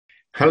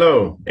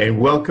Hello, and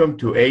welcome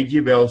to AG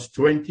Bell's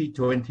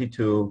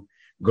 2022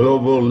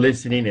 Global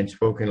Listening and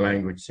Spoken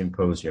Language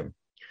Symposium.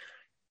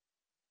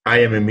 I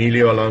am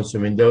Emilio Alonso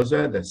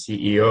Mendoza, the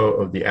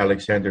CEO of the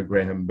Alexander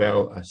Graham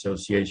Bell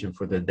Association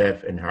for the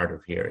Deaf and Hard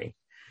of Hearing.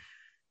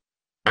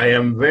 I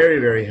am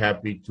very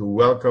happy to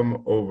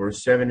welcome over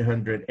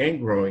 700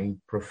 and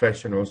growing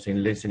professionals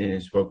in listening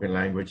and spoken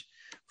language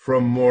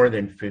from more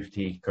than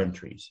 50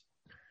 countries.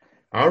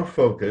 Our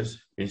focus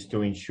is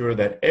to ensure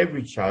that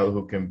every child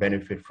who can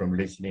benefit from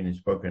listening and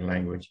spoken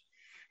language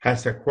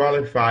has a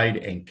qualified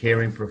and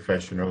caring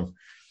professional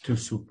to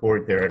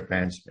support their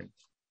advancement.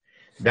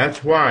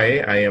 That's why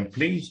I am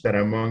pleased that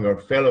among our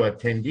fellow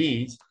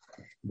attendees,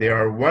 there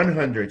are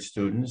 100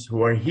 students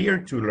who are here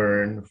to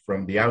learn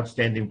from the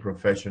outstanding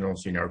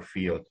professionals in our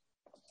field.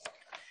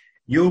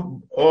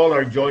 You all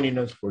are joining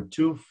us for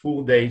 2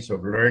 full days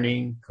of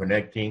learning,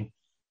 connecting,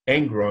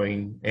 and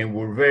growing, and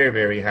we're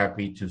very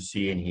happy to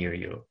see and hear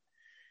you.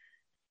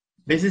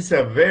 This is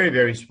a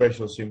very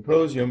special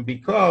symposium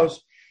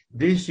because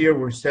this year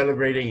we're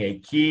celebrating a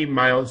key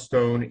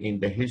milestone in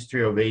the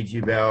history of AG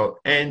Bell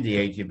and the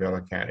AG Bell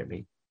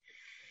Academy.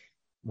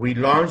 We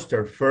launched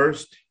our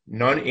first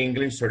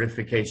non-English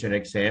certification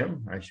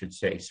exam, I should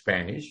say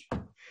Spanish,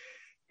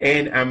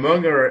 and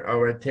among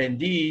our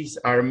attendees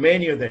are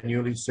many of the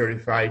newly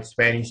certified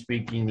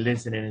Spanish-speaking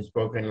listening and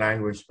spoken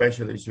language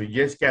specialists who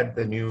just got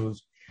the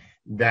news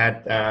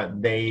that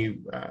they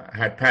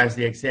had passed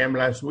the exam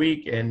last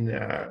week and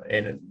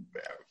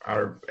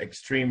are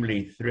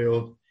extremely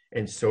thrilled,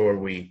 and so are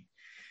we.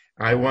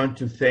 I want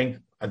to thank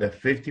the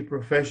 50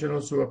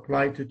 professionals who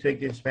applied to take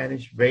the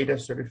Spanish Beta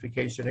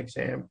certification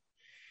exam.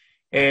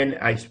 And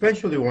I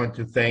especially want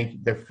to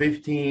thank the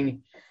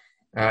 15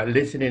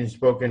 listening and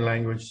spoken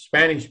language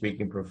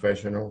Spanish-speaking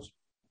professionals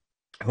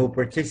who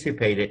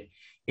participated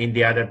in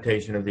the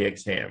adaptation of the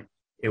exam.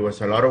 It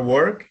was a lot of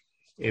work.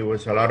 It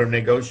was a lot of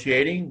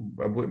negotiating,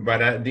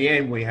 but at the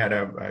end, we had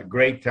a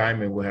great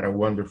time and we had a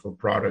wonderful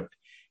product,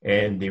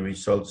 and the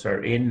results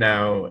are in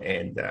now,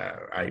 and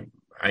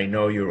I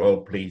know you're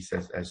all pleased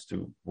as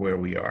to where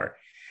we are.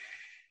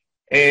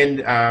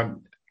 And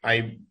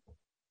I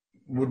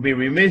would be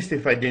remiss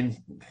if I didn't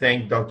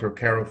thank Dr.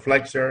 Carol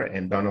Flexer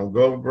and Donald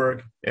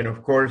Goldberg, and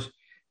of course,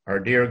 our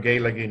dear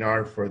Gayla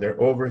Guinar for their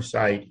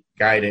oversight,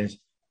 guidance,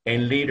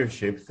 and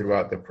leadership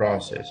throughout the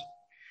process.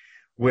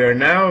 We're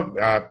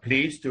now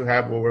pleased to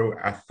have over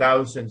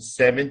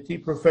 1,070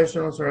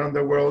 professionals around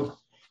the world,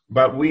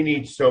 but we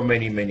need so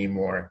many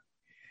more.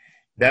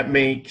 That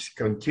makes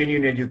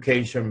continuing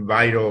education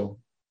vital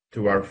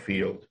to our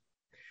field.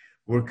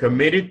 We're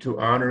committed to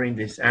honoring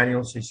this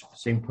annual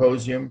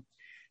symposium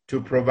to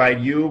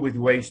provide you with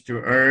ways to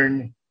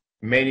earn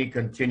many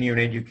continuing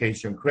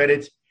education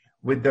credits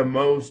with the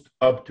most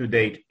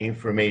up-to-date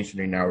information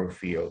in our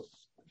field.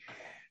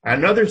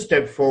 Another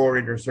step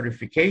forward in our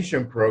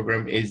certification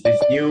program is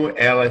this new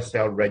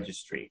LSL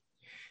registry.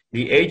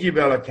 The AG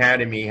Bell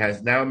Academy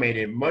has now made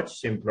it much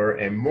simpler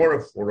and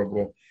more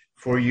affordable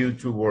for you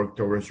to work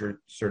towards your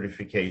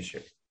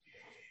certification.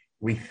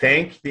 We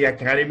thank the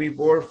Academy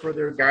Board for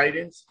their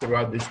guidance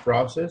throughout this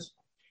process.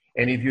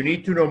 And if you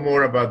need to know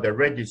more about the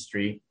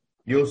registry,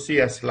 you'll see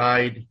a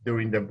slide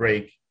during the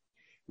break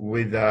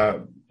with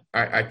a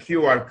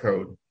QR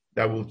code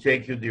that will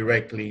take you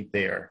directly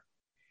there.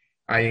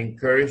 I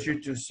encourage you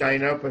to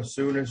sign up as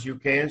soon as you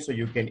can so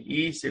you can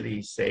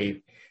easily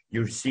save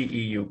your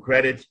CEU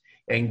credits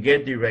and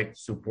get direct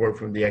support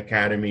from the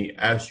Academy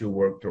as you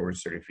work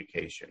towards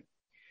certification.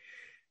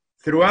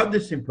 Throughout the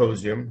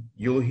symposium,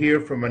 you'll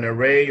hear from an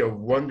array of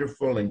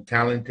wonderful and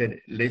talented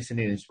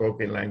listening and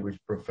spoken language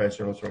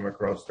professionals from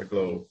across the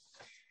globe.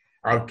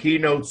 Our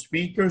keynote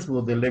speakers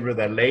will deliver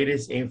the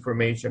latest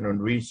information on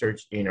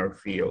research in our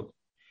field.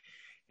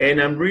 And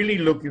I'm really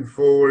looking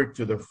forward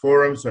to the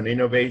forums on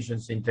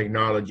innovations in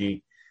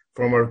technology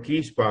from our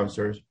key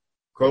sponsors,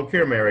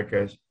 Coldcare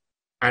Americas,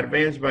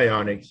 Advanced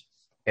Bionics,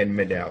 and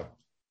Medell.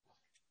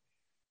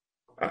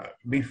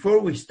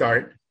 Before we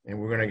start, and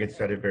we're going to get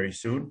started very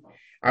soon,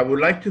 I would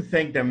like to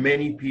thank the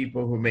many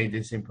people who made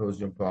this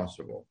symposium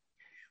possible.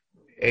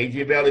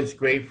 AG Bell is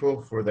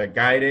grateful for the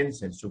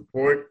guidance and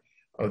support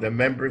of the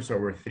members of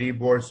our 3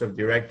 boards of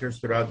directors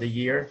throughout the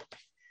year.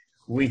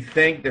 We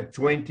thank the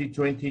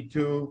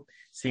 2022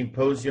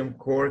 Symposium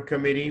Core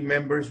Committee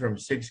members from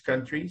 6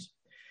 countries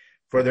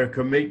for their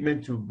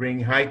commitment to bring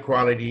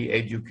high-quality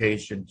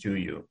education to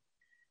you.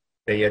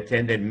 They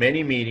attended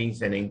many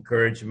meetings and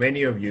encouraged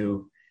many of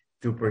you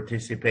to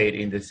participate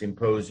in the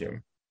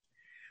symposium.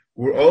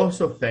 We're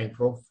also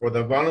thankful for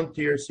the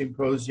Volunteer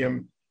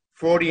Symposium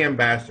 40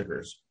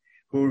 ambassadors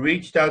who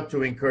reached out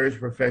to encourage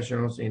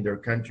professionals in their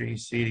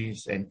countries,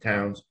 cities, and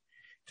towns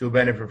to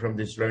benefit from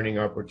this learning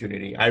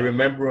opportunity. I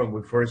remember when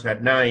we first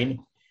had 9,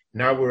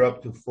 now we're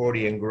up to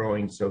 40 and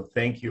growing, so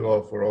thank you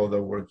all for all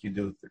the work you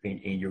do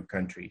in your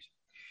countries.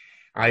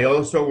 I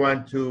also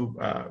want to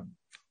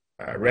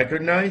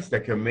recognize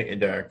the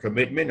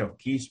commitment of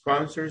key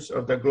sponsors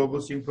of the Global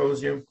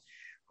Symposium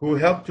who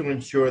help to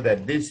ensure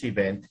that this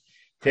event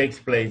takes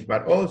place,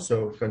 but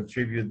also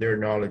contribute their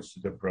knowledge to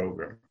the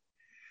program.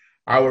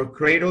 Our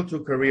Cradle to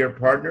Career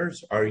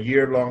partners are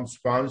year-long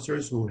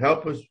sponsors who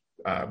help us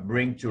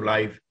bring to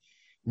life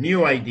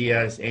new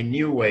ideas and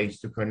new ways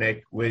to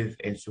connect with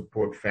and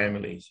support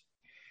families.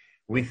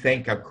 We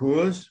thank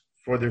ACUAS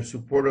for their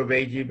support of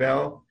AG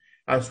Bell,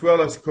 as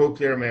well as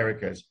Cochlear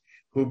Americas,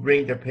 who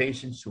bring the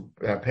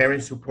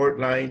parent support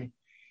line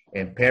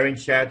and parent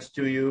chats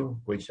to you,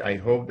 which I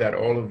hope that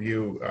all of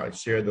you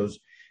share those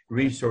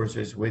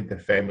resources with the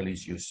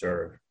families you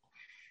serve.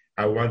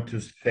 I want to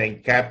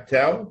thank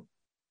CapTel,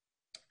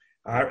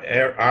 our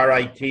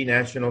RIT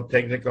National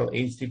Technical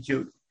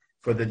Institute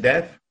for the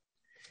Deaf,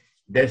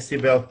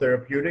 Decibel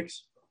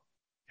Therapeutics,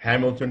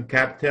 Hamilton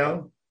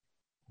CapTel,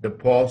 the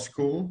Paul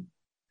School,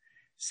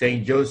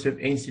 St. Joseph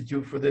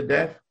Institute for the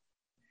Deaf,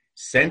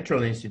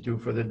 Central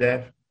Institute for the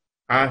Deaf,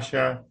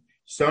 ASHA,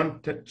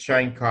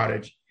 Sunshine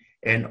Cottage,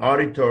 and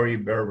Auditory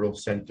Verbal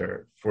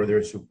Center for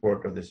their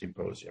support of the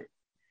symposium.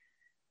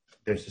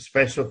 There's a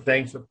special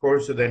thanks, of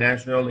course, to the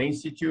National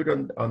Institute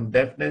on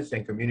Deafness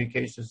and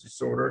Communications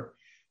Disorder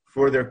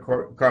for their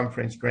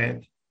conference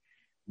grant.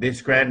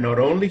 This grant not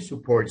only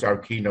supports our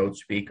keynote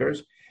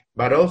speakers,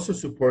 but also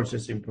supports the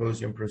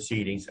symposium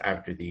proceedings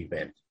after the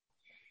event.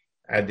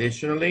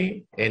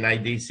 Additionally,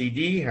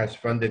 NIDCD has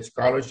funded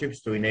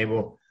scholarships to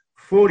enable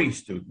 40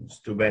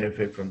 students to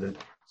benefit from the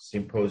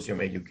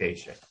symposium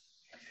education.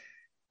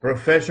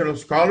 Professional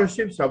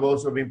scholarships have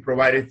also been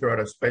provided throughout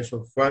a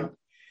special fund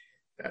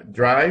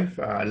drive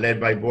led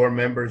by board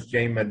members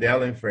Jane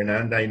Madell and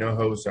Fernanda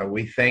Hinojosa.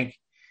 We thank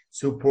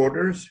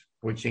supporters,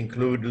 which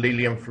include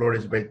Lilian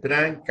Flores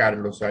Beltran,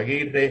 Carlos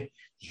Aguirre,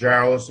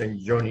 Giles and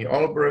Johnny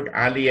Alberg,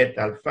 Aliet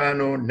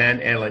Alfano, Nan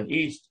Ellen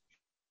East,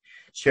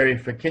 Sherry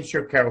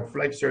Fickensher, Carol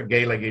Flexer,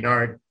 Gayla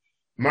Guinard,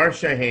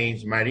 Marcia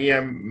Haynes,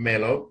 Maria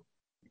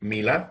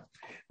Mila,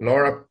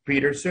 Laura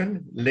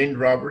Peterson, Lynn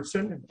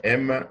Robertson,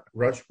 Emma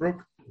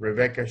Rushbrook,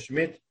 Rebecca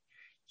Schmidt,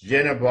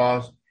 Jenna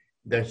Boss,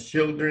 the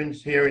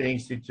Children's Hearing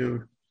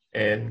Institute,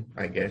 and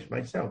I guess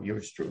myself,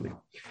 yours truly.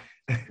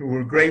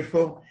 We're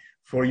grateful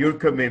for your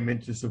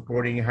commitment to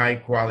supporting high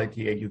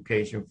quality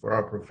education for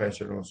our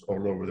professionals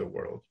all over the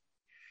world.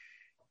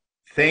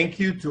 Thank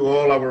you to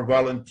all our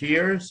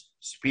volunteers,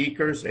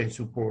 speakers, and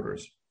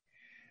supporters.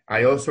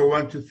 I also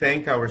want to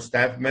thank our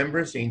staff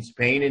members in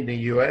Spain and the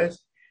US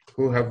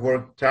who have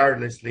worked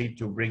tirelessly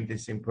to bring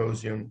this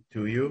symposium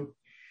to you.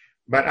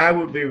 But I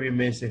would be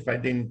remiss if I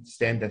didn't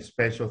extend a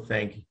special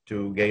thank you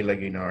to Gayla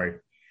Guinard,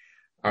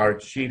 our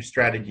Chief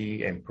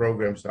Strategy and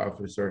Programs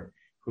Officer,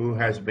 who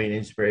has been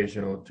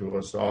inspirational to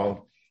us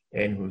all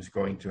and who's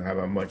going to have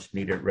a much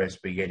needed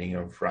rest beginning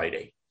on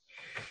Friday.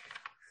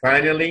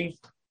 Finally,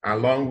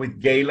 along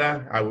with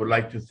Gayla, I would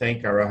like to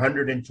thank our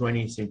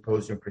 120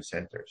 symposium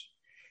presenters.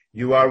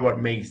 You are what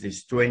makes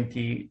this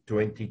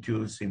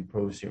 2022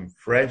 symposium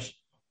fresh,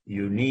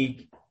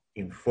 unique,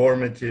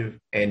 informative,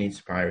 and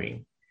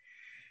inspiring.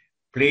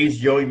 Please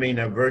join me in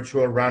a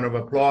virtual round of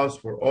applause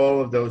for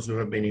all of those who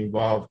have been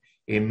involved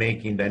in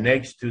making the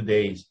next 2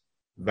 days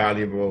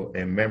valuable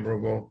and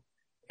memorable.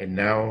 And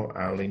now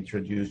I'll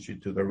introduce you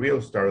to the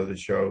real star of the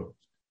show,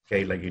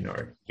 Gayla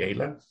Guinard.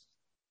 Gayla?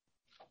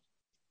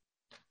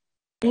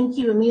 Thank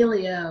you,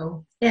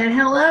 Emilio. And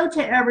hello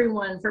to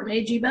everyone from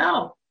AG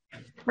Bell.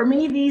 For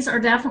me, these are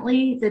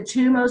definitely the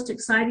 2 most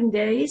exciting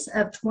days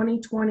of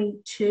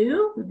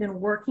 2022. We've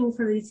been working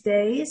for these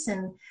days,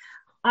 and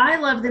I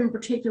love them in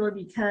particular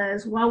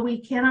because while we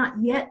cannot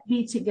yet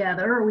be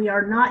together, or we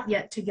are not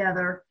yet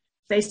together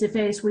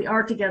face-to-face, we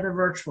are together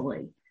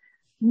virtually.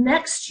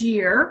 Next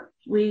year,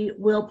 we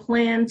will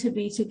plan to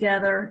be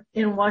together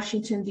in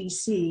Washington,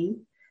 D.C.,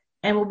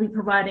 and we'll be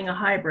providing a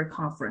hybrid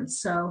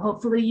conference. So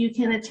hopefully you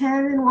can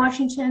attend in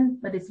Washington,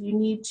 but if you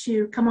need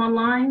to come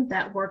online,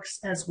 that works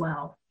as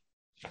well.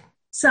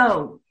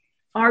 So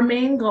our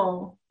main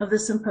goal of the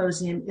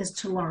symposium is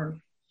to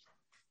learn.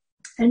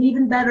 And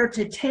even better,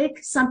 to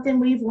take something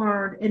we've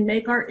learned and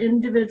make our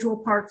individual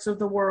parts of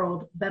the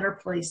world better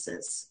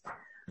places.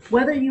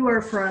 Whether you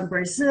are from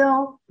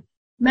Brazil,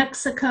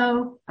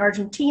 Mexico,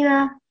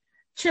 Argentina,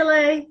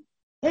 Chile,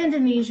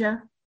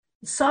 Indonesia,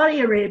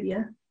 Saudi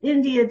Arabia,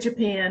 India,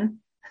 Japan,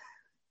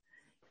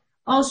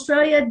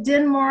 Australia,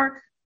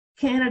 Denmark,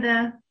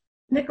 Canada,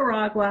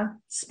 Nicaragua,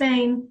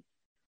 Spain,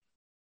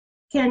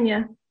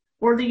 Kenya,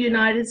 or the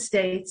United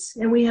States,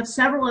 and we have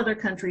several other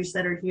countries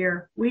that are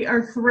here. We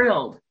are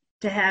thrilled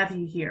to have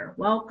you here.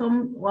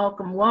 Welcome,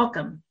 welcome,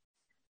 welcome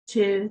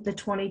to the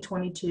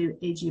 2022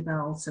 AG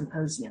Bell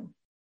Symposium.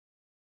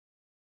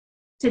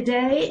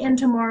 Today and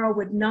tomorrow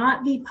would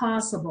not be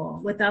possible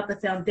without the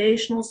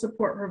foundational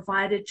support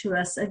provided to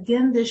us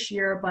again this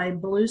year by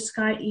Blue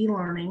Sky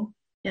eLearning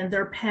and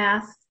their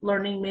Path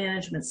Learning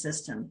Management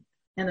System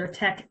and their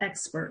tech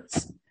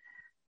experts.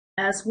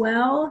 As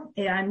well,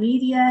 AI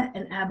Media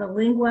and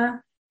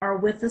Abalingua are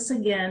with us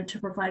again to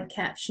provide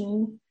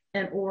captioning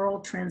and oral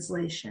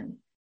translation.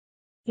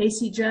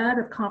 Casey Judd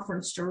of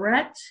Conference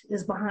Direct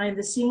is behind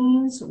the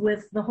scenes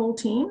with the whole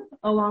team,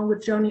 along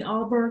with Joni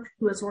Alberg,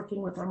 who is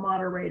working with our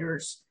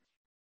moderators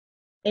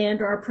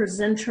and our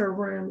presenter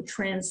room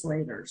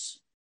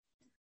translators.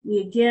 We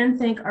again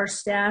thank our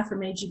staff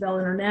from A.G. Bell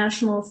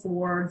International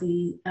for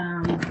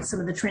some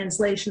of the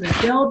translation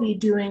that they'll be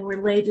doing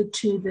related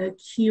to the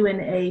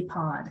Q&A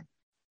pod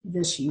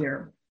this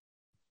year.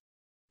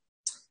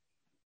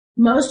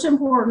 Most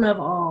important of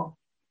all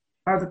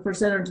are the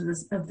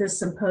presenters of this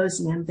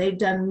symposium. They've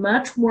done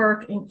much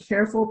work and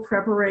careful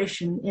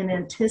preparation in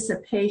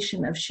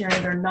anticipation of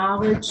sharing their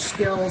knowledge,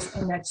 skills,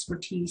 and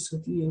expertise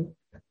with you.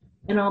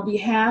 And on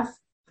behalf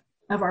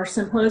of our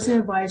Symposium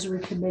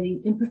Advisory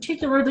Committee, in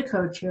particular the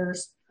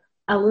co-chairs,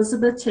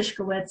 Elizabeth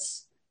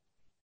Tishkowitz,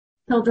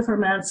 Hilda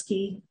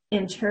Formansky,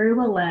 and Terry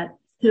Willett,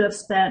 who have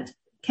spent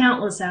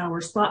countless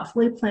hours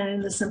thoughtfully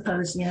planning the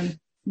symposium,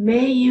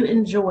 may you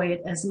enjoy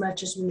it as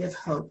much as we have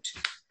hoped.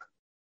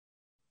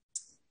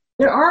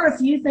 There are a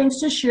few things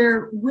to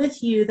share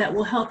with you that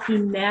will help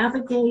you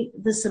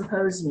navigate the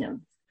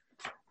symposium.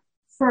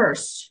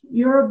 First,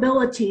 your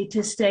ability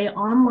to stay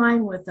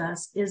online with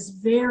us is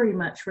very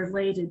much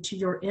related to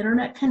your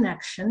internet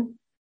connection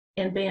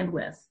and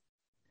bandwidth.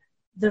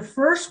 The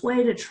first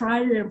way to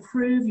try to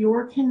improve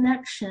your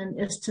connection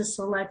is to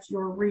select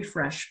your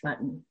refresh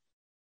button.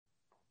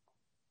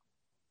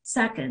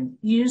 Second,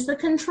 use the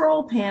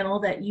control panel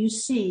that you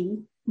see.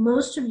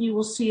 Most of you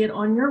will see it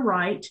on your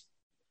right,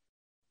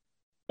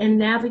 and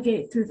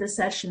navigate through the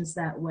sessions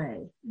that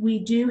way. We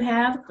do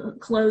have we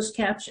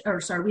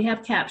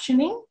have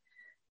captioning.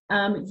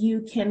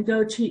 You can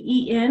go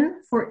to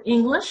EN for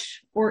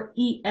English or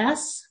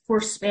ES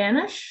for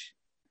Spanish.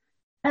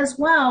 As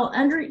well,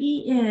 under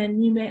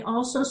EN, you may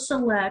also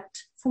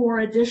select 4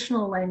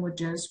 additional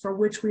languages for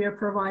which we are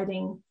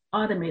providing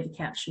automated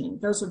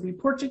captioning. Those would be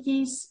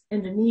Portuguese,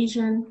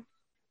 Indonesian,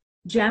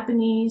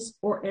 Japanese,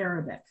 or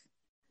Arabic.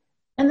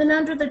 And then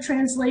under the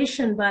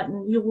translation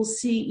button, you will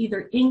see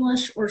either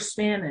English or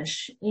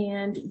Spanish,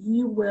 and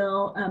you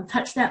will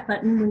touch that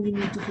button when you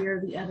need to hear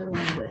the other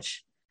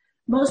language.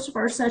 Most of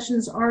our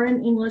sessions are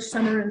in English,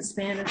 some are in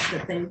Spanish,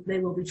 but they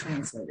will be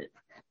translated.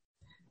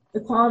 The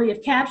quality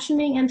of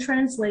captioning and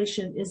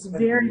translation is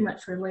very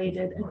much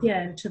related,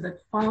 again, to the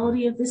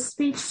quality of the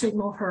speech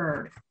signal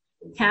heard.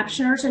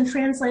 Captioners and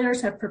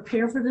translators have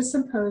prepared for the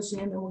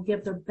symposium and will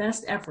give their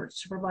best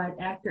efforts to provide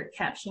accurate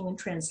captioning and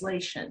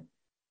translation.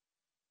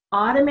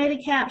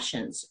 Automated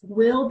captions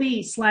will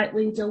be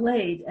slightly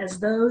delayed as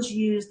those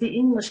use the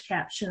English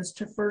captions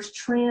to first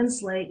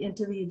translate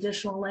into the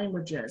additional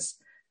languages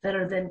that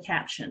are then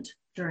captioned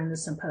during the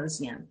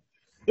symposium.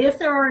 If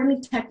there are any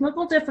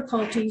technical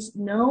difficulties,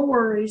 no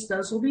worries,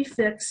 those will be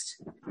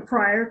fixed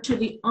prior to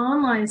the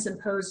online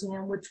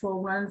symposium, which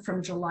will run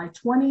from July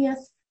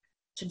 20th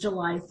to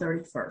July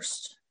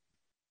 31st.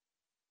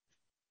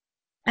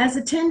 As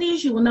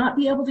attendees, you will not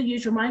be able to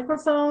use your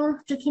microphone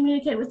to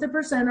communicate with the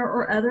presenter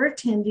or other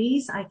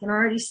attendees. I can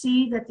already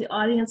see that the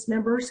audience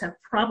members have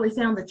probably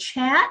found the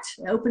chat,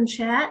 open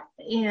chat,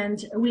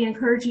 and we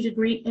encourage you to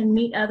greet and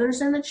meet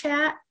others in the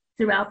chat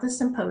throughout the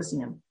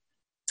symposium.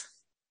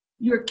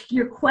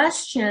 Your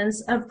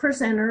questions of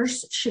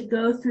presenters should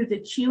go through the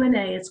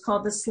Q&A. It's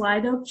called the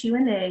Slido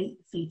Q&A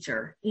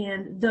feature,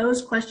 and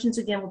those questions,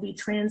 again, will be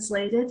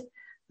translated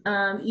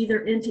either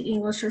into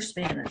English or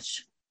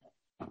Spanish.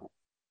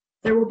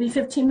 There will be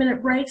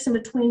 15-minute breaks in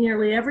between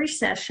nearly every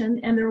session,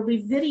 and there will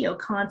be video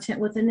content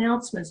with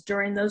announcements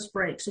during those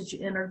breaks as you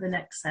enter the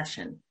next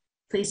session.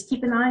 Please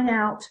keep an eye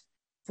out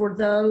for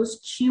those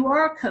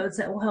QR codes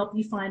that will help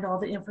you find all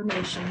the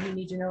information you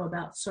need to know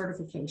about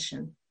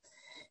certification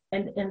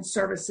and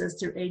services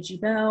through A.G.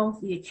 Bell,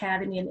 the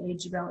Academy, and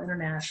A.G. Bell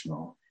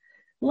International.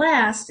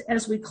 Last,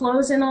 as we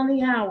close in on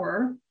the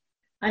hour,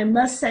 I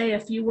must say a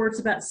few words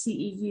about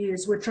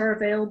CEUs, which are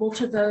available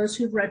to those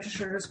who've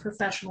registered as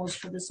professionals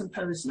for the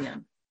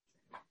symposium.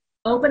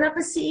 Open up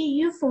a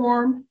CEU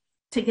form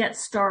to get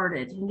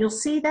started, and you'll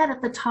see that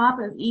at the top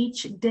of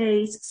each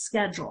day's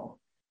schedule.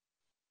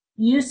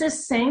 Use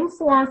this same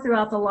form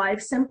throughout the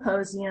live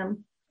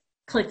symposium.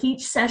 Click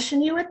each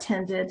session you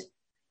attended.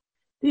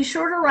 Be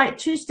sure to write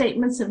 2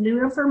 statements of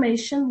new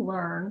information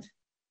learned.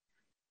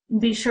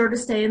 Be sure to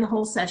stay in the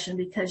whole session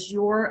because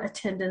your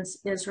attendance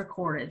is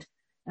recorded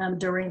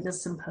during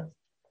this symposium.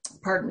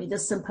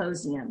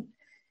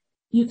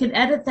 You can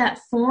edit that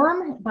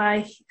form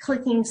by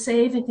clicking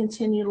Save and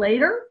Continue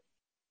Later.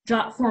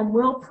 JotForm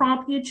will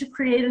prompt you to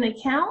create an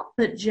account,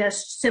 but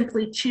just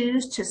simply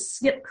choose to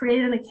skip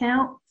Create an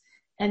Account,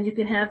 and you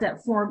can have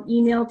that form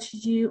emailed to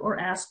you or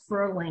ask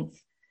for a link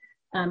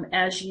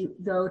as you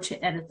go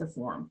to edit the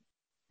form.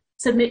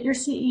 Submit your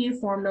CEU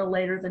form no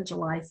later than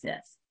July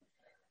 5th.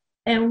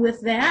 And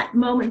with that,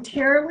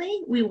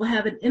 momentarily, we will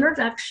have an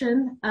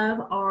introduction of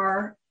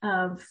our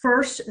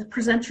first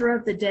presenter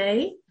of the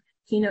day,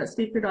 keynote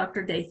speaker,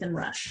 Dr. Dathan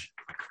Rush.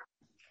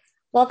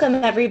 Welcome,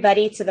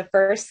 everybody, to the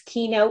first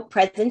keynote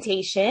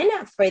presentation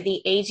for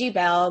the A.G.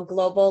 Bell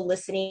Global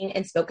Listening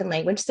and Spoken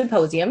Language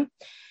Symposium.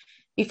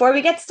 Before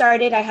we get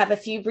started, I have a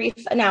few brief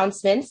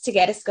announcements to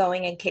get us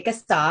going and kick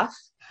us off.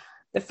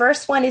 The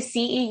first one is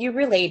CEU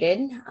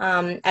related.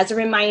 As a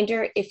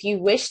reminder, if you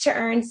wish to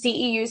earn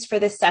CEUs for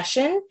this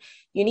session,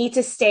 you need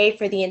to stay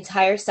for the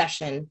entire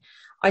session.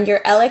 On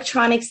your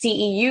electronic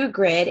CEU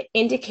grid,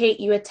 indicate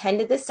you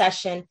attended the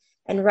session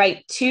and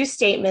write 2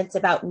 statements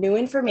about new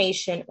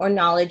information or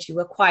knowledge you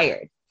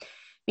acquired.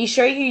 Be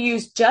sure you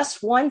use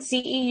just one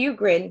CEU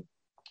grid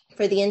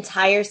for the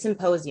entire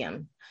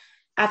symposium.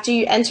 After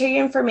you enter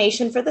your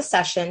information for the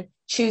session,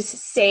 choose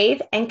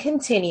Save and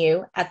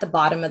Continue at the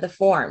bottom of the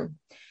form.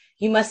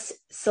 You must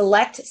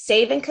select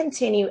Save and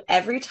Continue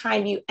every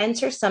time you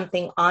enter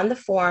something on the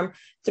form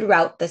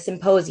throughout the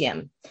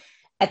symposium.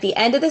 At the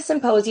end of the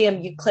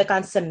symposium, you click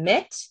on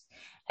Submit,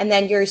 and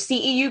then your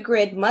CEU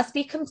grid must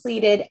be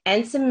completed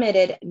and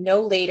submitted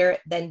no later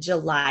than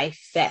July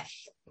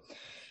 5th.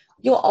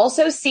 You'll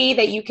also see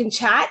that you can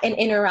chat and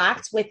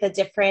interact with the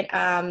different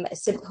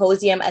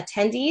symposium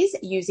attendees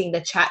using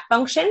the chat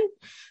function.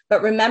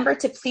 But remember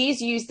to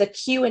please use the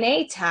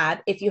Q&A tab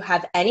if you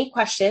have any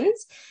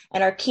questions,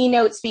 and our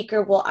keynote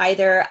speaker will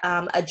either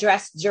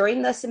address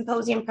during the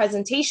symposium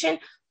presentation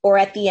or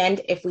at the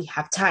end if we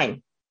have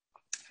time.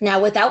 Now,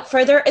 without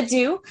further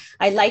ado,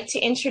 I'd like to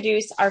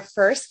introduce our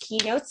first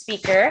keynote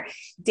speaker,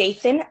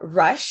 Dathan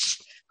Rush,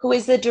 who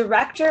is the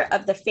director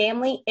of the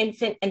Family,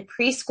 Infant, and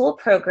Preschool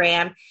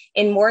Program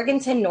in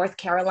Morganton, North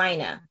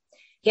Carolina.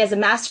 He has a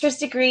master's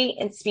degree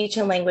in speech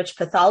and language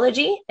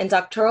pathology and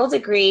doctoral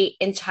degree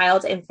in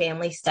child and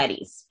family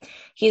studies.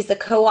 He is the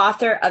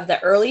co-author of the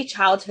Early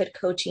Childhood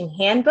Coaching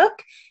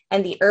Handbook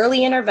and the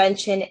Early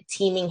Intervention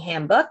Teaming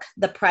Handbook,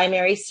 the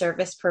Primary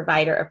Service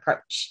Provider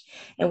Approach.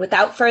 And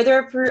without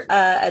further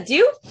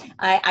ado,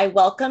 I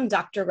welcome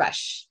Dr.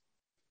 Rush.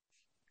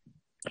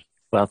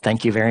 Well,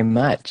 thank you very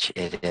much.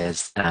 It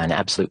is an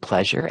absolute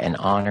pleasure and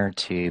honor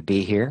to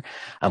be here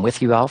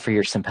with you all for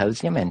your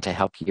symposium and to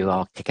help you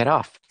all kick it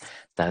off.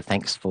 So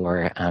thanks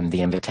for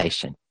the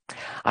invitation.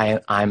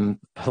 I'm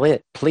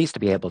pleased to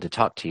be able to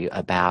talk to you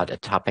about a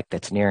topic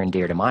that's near and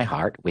dear to my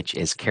heart, which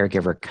is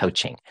caregiver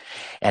coaching.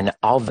 And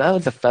although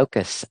the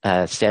focus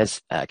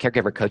says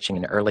caregiver coaching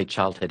and early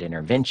childhood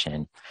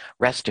intervention,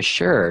 rest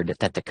assured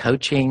that the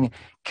coaching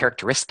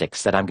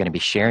characteristics that I'm going to be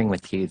sharing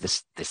with you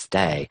this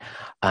day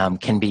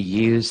can be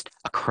used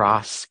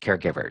across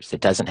caregivers.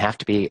 It doesn't have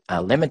to be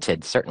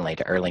limited, certainly,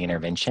 to early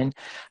intervention.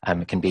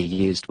 It can be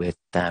used with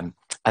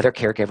other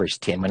caregivers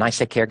too. And when I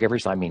say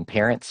caregivers, I mean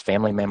parents,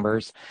 family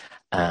members,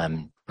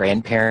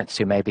 grandparents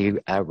who may be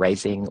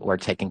raising or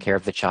taking care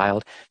of the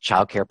child,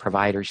 childcare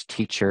providers,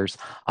 teachers,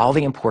 all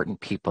the important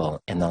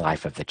people in the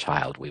life of the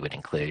child we would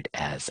include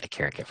as a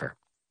caregiver.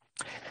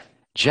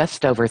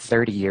 Just over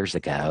 30 years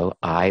ago,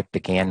 I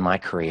began my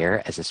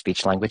career as a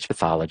speech-language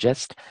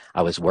pathologist.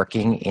 I was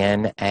working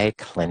in a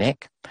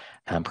clinic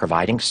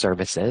providing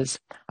services.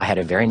 I had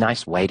a very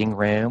nice waiting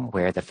room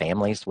where the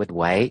families would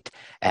wait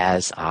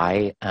as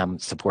I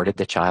supported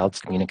the child's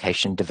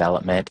communication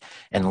development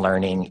and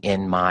learning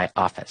in my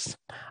office.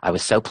 I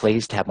was so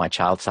pleased to have my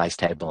child-sized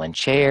table and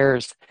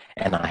chairs,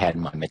 and I had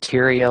my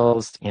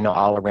materials,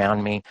 all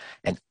around me,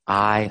 and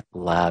I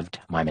loved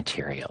my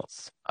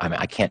materials.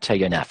 I can't tell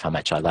you enough how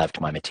much I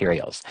loved my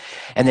materials.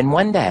 And then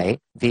one day,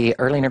 the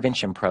early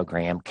intervention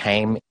program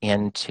came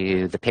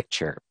into the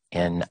picture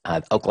in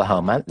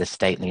Oklahoma, the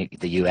state in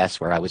the U.S.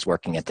 where I was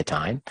working at the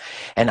time.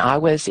 And I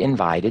was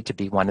invited to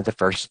be one of the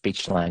first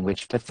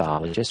speech-language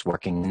pathologists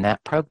working in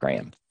that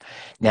program.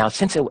 Now,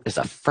 since it was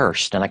a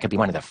first, and I could be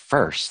one of the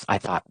first, I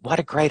thought, what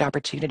a great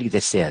opportunity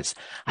this is.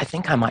 I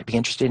think I might be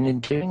interested in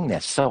doing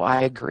this. So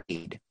I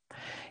agreed.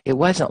 It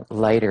wasn't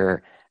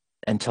later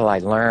until I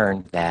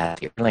learned that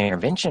the early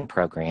intervention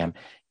program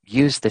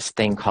used this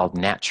thing called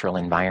natural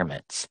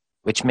environments,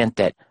 which meant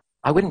that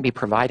I wouldn't be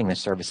providing the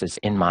services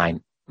in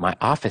my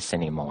office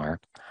anymore.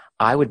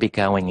 I would be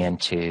going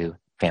into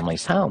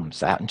families'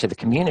 homes, out into the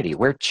community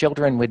where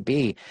children would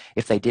be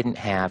if they didn't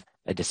have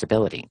a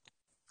disability.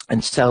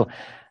 And so,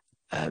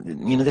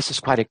 this is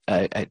quite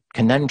a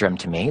conundrum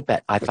to me,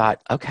 but I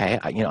thought, okay,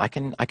 I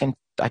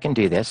can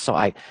do this. So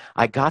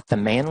I got the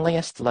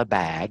manliest little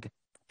bag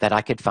that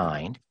I could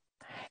find,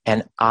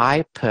 and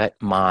I put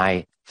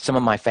some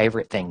of my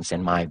favorite things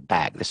in my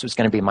bag. This was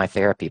going to be my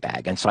therapy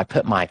bag. And so I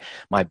put my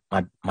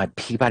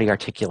Peabody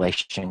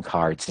articulation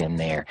cards in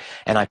there.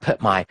 And I put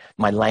my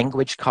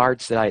language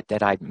cards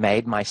that I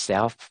made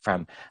myself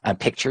from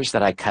pictures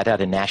that I cut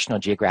out of National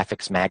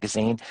Geographic's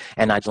magazine.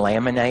 And I'd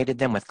laminated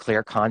them with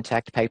clear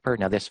contact paper.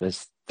 Now, this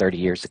was 30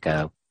 years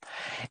ago.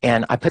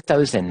 And I put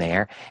those in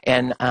there,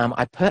 and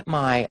I put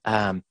my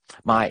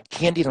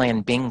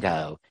Candyland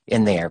bingo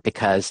in there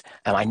because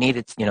I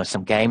needed,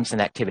 some games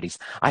and activities.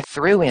 I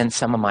threw in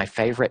some of my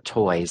favorite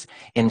toys,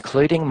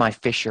 including my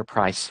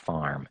Fisher-Price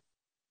farm.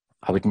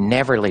 I would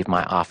never leave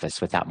my office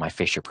without my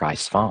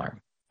Fisher-Price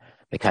farm,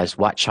 because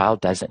what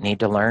child doesn't need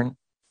to learn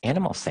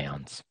animal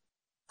sounds?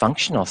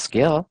 Functional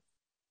skill,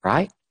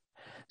 right?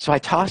 So I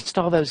tossed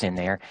all those in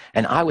there,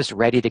 and I was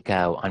ready to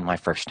go on my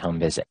first home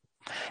visit.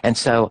 And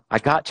so I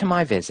got to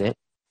my visit,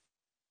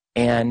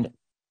 and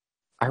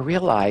I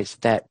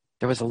realized that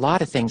there was a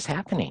lot of things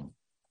happening.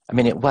 I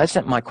mean, it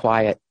wasn't my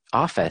quiet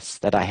office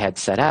that I had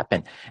set up,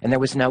 and there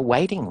was no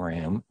waiting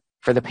room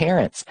for the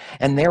parents.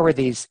 And there were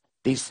these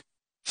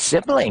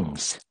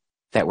siblings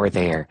that were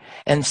there.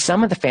 And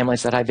some of the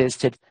families that I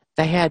visited,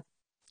 they had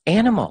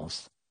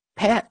animals,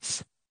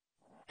 pets.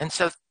 And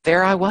so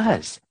there I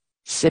was,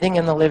 sitting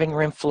in the living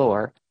room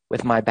floor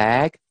with my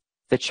bag,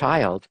 the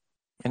child,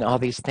 and all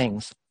these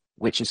things,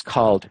 which is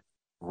called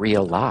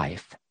real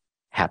life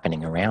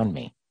happening around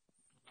me.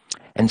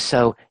 And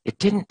so it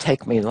didn't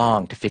take me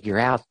long to figure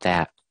out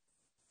that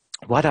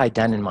what I'd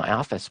done in my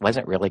office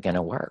wasn't really going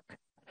to work,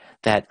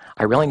 that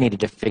I really needed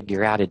to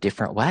figure out a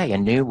different way, a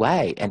new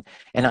way. And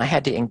I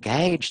had to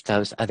engage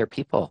those other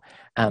people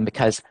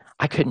because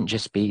I couldn't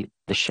just be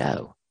the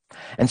show.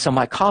 And so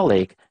my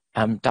colleague,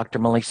 Dr.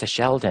 Melissa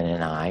Sheldon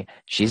and I,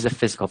 she's a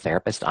physical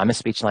therapist, I'm a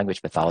speech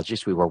language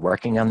pathologist, we were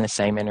working on the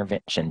same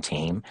intervention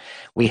team.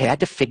 We had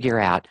to figure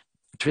out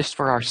just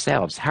for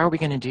ourselves, how are we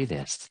going to do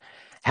this?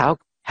 How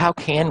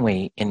can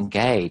we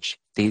engage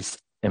these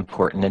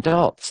important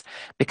adults?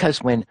 Because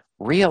when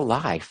real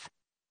life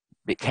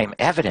became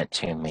evident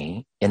to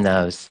me in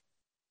those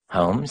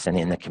homes and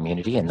in the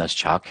community, in those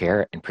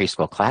childcare and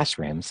preschool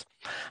classrooms,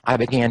 I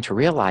began to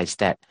realize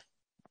that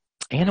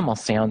animal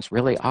sounds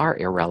really are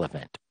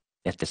irrelevant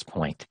at this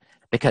point,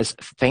 because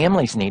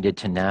families needed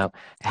to know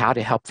how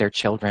to help their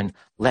children,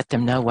 let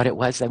them know what it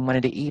was they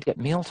wanted to eat at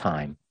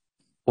mealtime,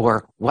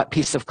 or what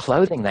piece of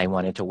clothing they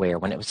wanted to wear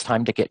when it was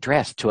time to get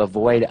dressed to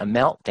avoid a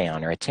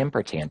meltdown or a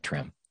temper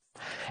tantrum.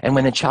 And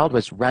when the child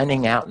was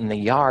running out in the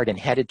yard and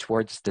headed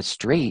towards the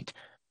street,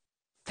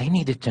 they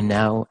needed to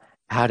know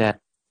how to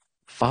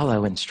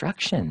follow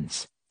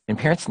instructions. And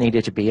parents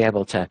needed to be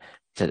able to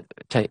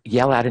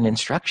yell out an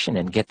instruction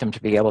and get them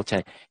to be able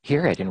to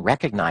hear it and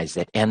recognize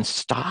it and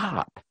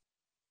stop.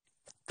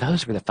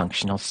 Those were the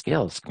functional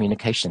skills,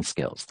 communication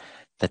skills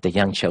that the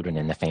young children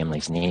and the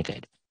families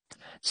needed.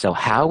 So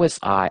how was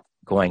I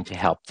going to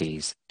help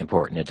these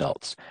important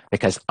adults?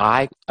 Because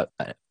I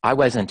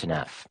wasn't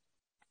enough.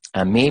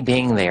 Me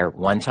being there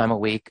 1 time a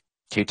week,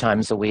 2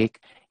 times a week,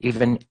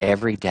 even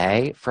every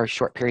day for a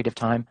short period of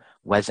time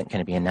wasn't going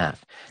to be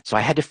enough. So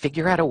I had to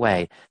figure out a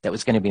way that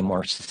was going to be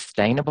more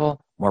sustainable,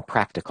 more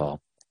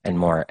practical, and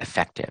more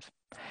effective.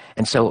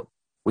 And so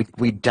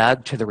we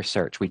dug to the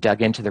research. We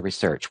dug into the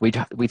research.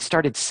 We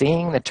started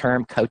seeing the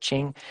term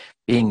coaching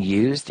being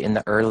used in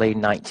the early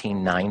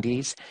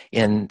 1990s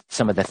in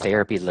some of the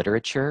therapy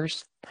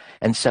literatures.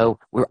 And so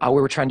we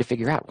were trying to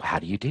figure out, well, how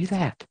do you do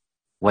that?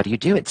 What do you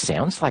do? It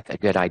sounds like a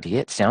good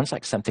idea. It sounds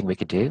like something we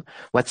could do.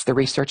 What's the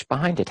research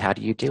behind it? How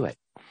do you do it?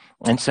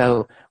 And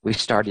so we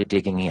started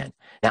digging in.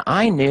 Now,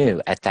 I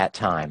knew at that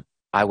time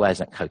I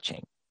wasn't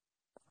coaching.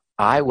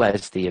 I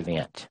was the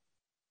event.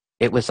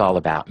 It was all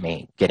about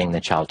me, getting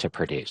the child to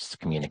produce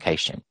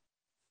communication.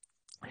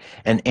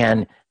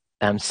 And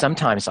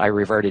sometimes I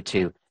reverted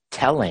to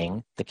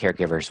telling the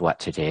caregivers what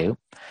to do.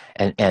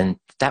 And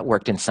that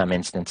worked in some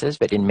instances,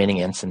 but in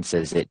many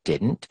instances it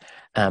didn't.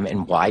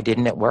 And why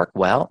didn't it work?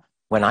 Well,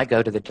 when I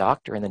go to the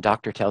doctor and the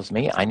doctor tells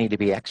me I need to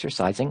be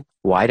exercising,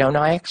 why don't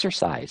I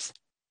exercise?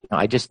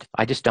 I just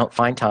don't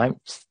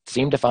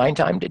seem to find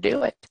time to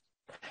do it.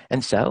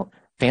 And so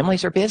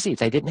families are busy.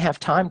 They didn't have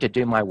time to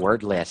do my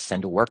word lists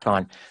and to work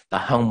on the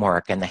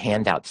homework and the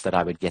handouts that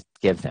I would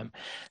give them.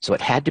 So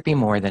it had to be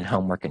more than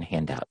homework and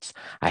handouts.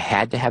 I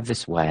had to have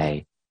this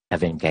way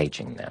of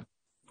engaging them.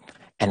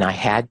 And I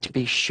had to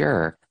be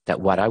sure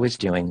that what I was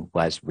doing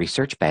was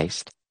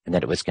research-based and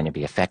that it was going to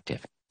be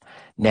effective.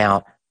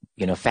 Now,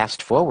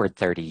 fast forward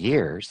 30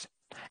 years,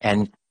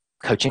 and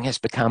coaching has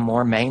become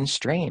more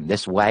mainstream.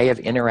 This way of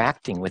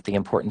interacting with the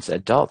important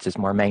adults is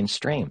more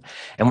mainstream.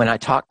 And when I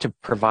talk to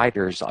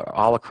providers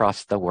all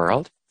across the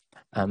world,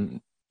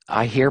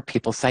 I hear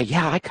people say,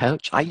 yeah, I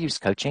coach, I use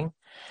coaching.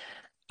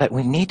 But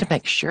we need to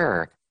make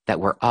sure that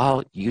we're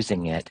all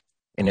using it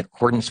in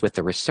accordance with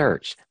the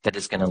research that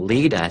is going to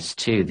lead us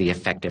to the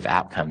effective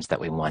outcomes that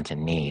we want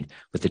and need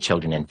with the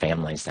children and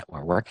families that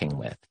we're working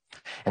with.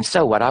 And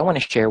so what I want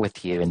to share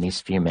with you in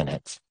these few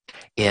minutes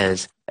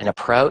is an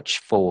approach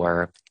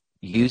for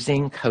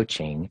using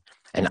coaching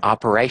and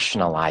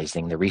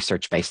operationalizing the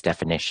research-based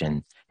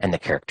definition and the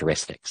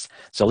characteristics.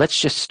 So let's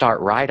just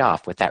start right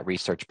off with that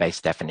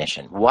research-based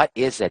definition. What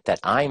is it that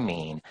I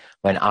mean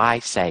when I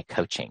say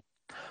coaching?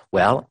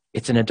 Well,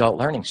 it's an adult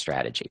learning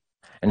strategy.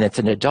 And it's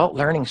an adult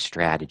learning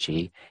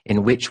strategy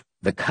in which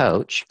the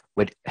coach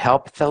would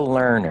help the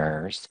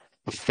learners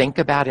think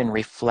about and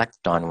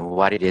reflect on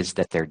what it is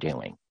that they're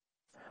doing.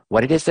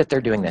 What it is that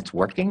they're doing that's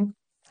working,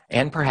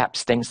 and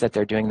perhaps things that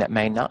they're doing that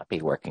may not be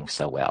working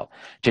so well,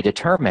 to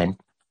determine,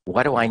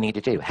 what do I need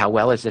to do? How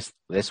well is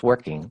this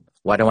working?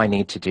 What do I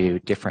need to do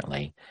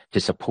differently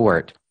to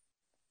support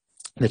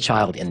the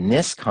child in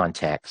this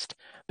context,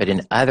 but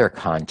in other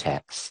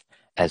contexts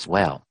as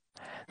well?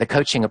 The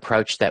coaching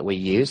approach that we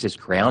use is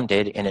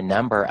grounded in a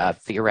number of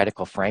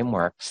theoretical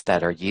frameworks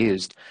that are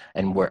used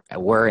and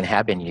were and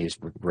have been used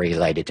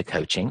related to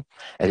coaching,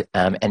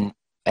 and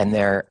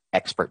they're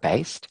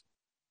expert-based,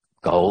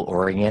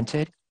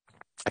 goal-oriented,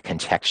 a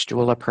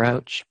contextual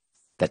approach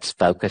that's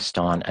focused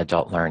on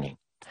adult learning.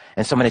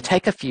 And so I'm going to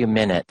take a few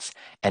minutes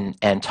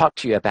and talk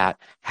to you about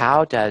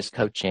how does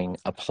coaching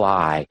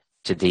apply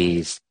to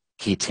these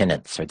key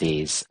tenets or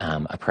these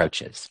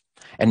approaches.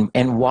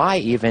 And why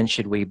even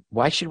should we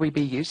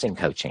be using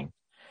coaching?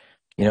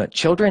 You know,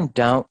 children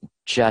don't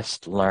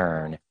just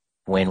learn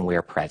when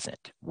we're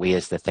present. We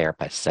as the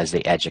therapists, as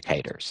the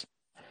educators,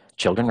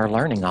 children are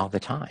learning all the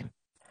time.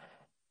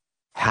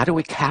 How do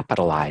we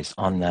capitalize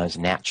on those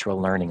natural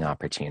learning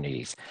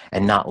opportunities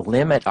and not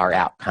limit our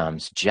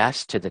outcomes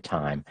just to the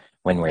time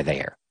when we're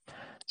there?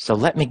 So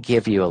let me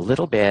give you a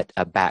little bit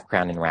of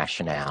background and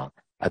rationale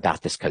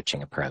about this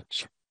coaching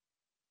approach.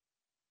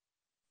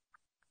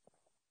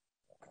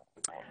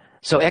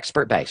 So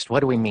expert-based, what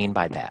do we mean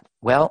by that?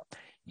 Well,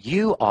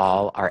 you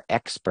all are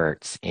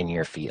experts in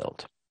your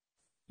field.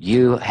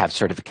 You have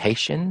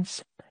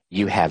certifications,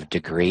 you have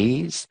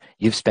degrees,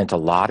 you've spent a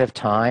lot of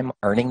time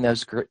earning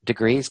those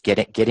degrees,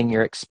 getting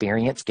your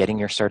experience, getting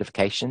your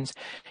certifications,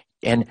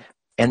 and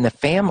the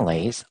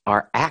families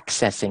are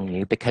accessing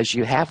you because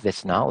you have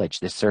this knowledge,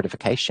 this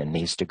certification,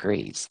 these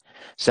degrees.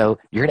 So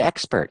you're an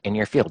expert in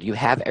your field. You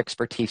have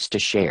expertise to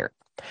share.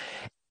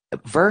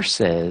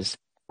 Versus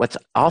what's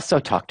also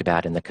talked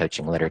about in the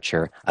coaching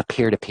literature, a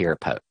peer-to-peer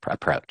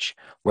approach,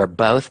 where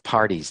both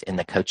parties in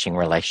the coaching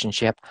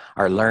relationship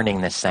are learning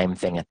the same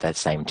thing at the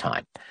same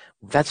time.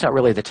 That's not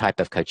really the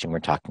type of coaching we're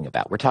talking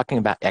about. We're talking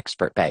about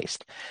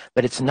expert-based.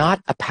 But it's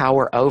not a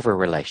power-over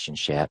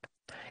relationship.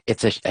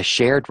 It's a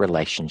shared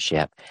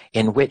relationship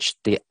in which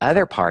the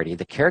other party,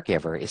 the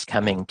caregiver, is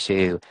coming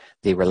to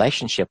the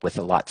relationship with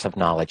lots of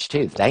knowledge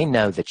too. They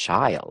know the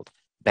child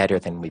better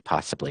than we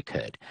possibly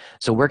could.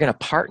 So we're going to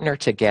partner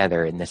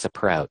together in this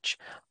approach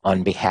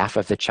on behalf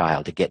of the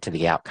child to get to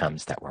the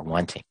outcomes that we're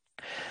wanting.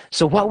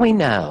 So what we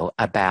know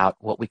about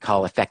what we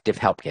call effective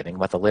help giving,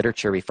 what the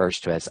literature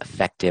refers to as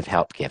effective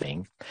help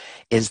giving,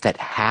 is that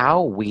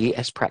how we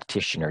as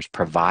practitioners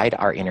provide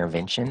our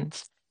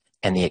interventions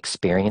and the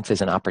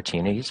experiences and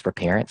opportunities for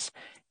parents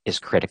is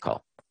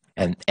critical.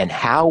 And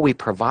how we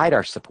provide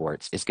our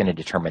supports is going to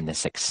determine the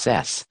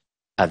success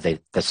of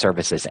the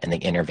services and the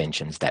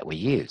interventions that we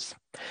use.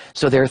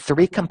 So there are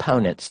three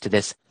components to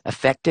this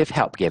effective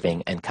help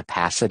giving and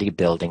capacity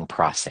building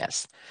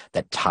process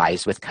that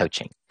ties with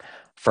coaching.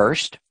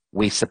 First,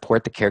 we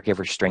support the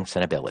caregiver's strengths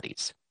and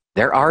abilities.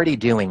 They're already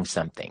doing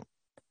something.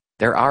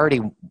 They're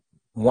already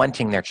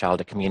wanting their child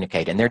to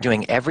communicate, and they're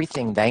doing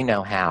everything they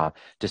know how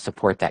to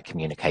support that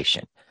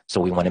communication.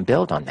 So we want to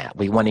build on that.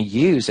 We want to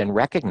use and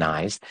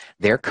recognize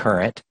their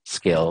current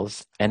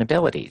skills and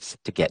abilities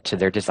to get to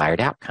their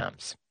desired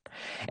outcomes.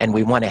 And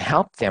we want to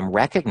help them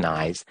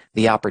recognize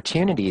the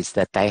opportunities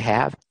that they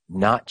have,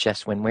 not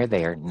just when we're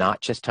there, not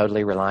just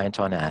totally reliant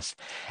on us,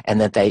 and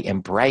that they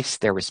embrace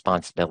their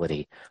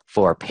responsibility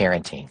for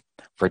parenting,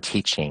 for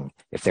teaching,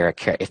 if they're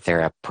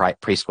a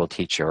preschool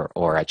teacher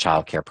or a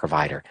child care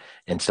provider,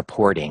 and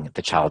supporting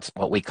the child's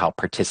what we call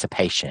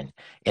participation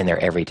in their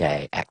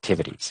everyday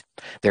activities.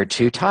 There are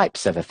two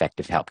types of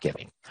effective help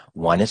giving.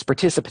 One is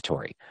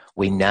participatory.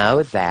 We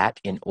know that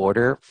in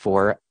order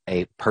for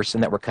a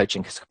person that we're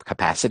coaching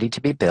capacity to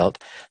be built,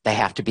 they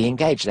have to be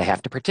engaged. They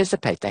have to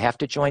participate. They have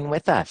to join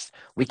with us.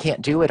 We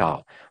can't do it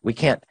all. We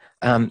can't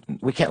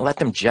let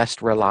them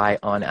just rely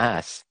on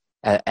us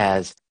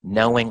as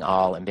knowing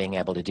all and being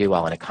able to do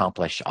all and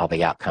accomplish all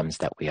the outcomes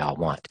that we all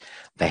want.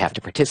 They have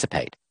to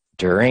participate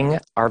during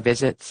our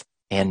visits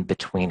and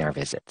between our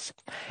visits.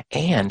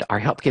 And our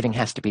help giving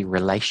has to be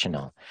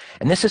relational.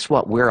 And this is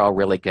what we're all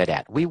really good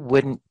at. We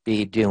wouldn't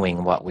be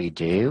doing what we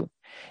do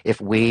if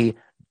we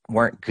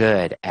weren't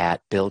good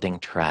at building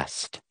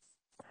trust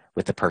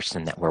with the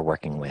person that we're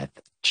working with,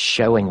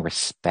 showing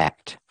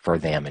respect for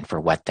them and for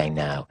what they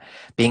know,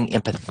 being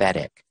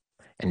empathetic,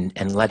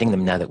 and letting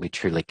them know that we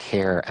truly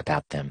care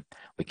about them.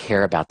 We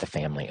care about the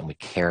family, and we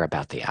care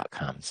about the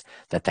outcomes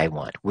that they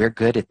want. We're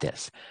good at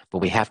this, but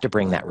we have to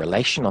bring that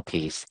relational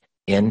piece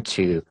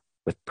into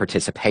with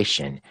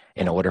participation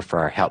in order for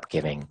our help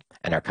giving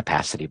and our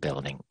capacity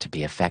building to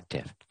be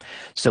effective.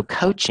 So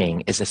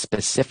coaching is a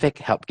specific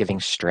help giving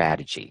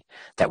strategy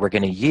that we're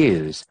going to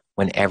use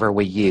whenever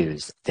we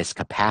use this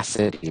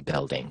capacity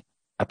building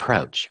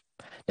approach.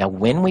 Now,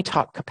 when we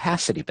talk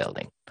capacity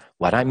building,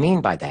 what I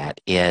mean by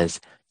that is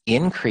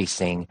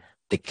increasing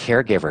the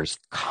caregiver's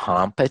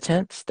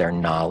competence, their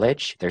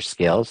knowledge, their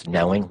skills,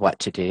 knowing what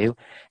to do,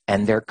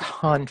 and their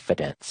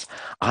confidence.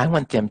 I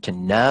want them to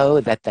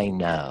know that they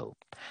know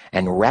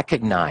and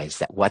recognize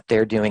that what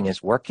they're doing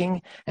is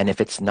working, and if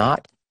it's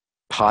not,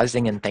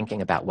 pausing and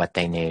thinking about what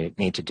they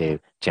need to do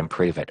to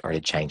improve it or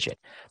to change it,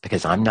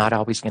 because I'm not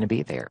always going to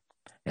be there.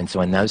 And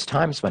so in those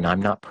times when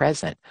I'm not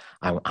present,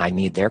 I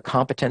need their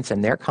competence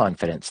and their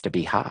confidence to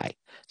be high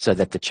so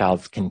that the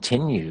child's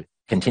continued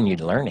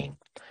learning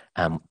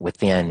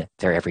within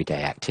their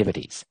everyday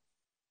activities.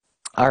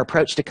 Our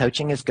approach to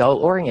coaching is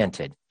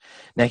goal-oriented.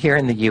 Now, here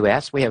in the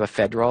U.S., we have a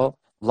federal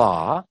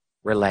law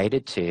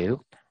related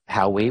to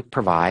how we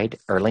provide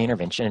early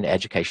intervention and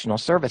educational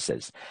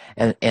services.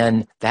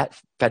 And that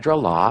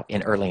federal law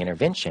in early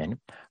intervention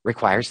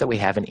requires that we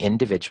have an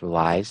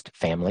individualized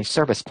family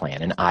service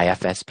plan, an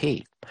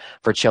IFSP.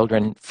 For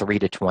children 3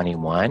 to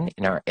 21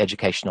 in our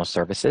educational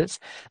services,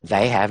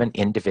 they have an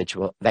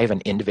individual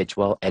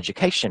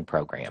education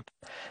program.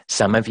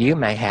 Some of you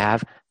may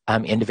have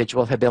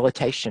individual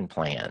habilitation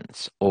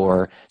plans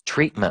or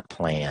treatment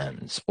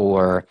plans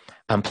or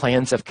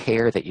plans of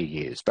care that you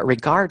use. But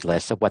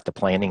regardless of what the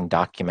planning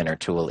document or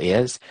tool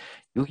is,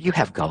 you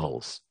have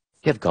goals.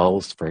 You have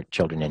goals for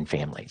children and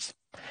families.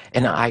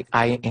 And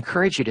I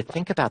encourage you to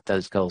think about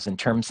those goals in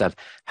terms of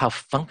how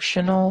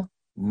functional,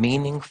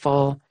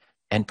 meaningful,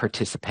 and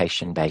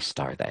participation-based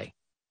are they.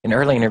 In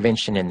early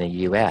intervention in the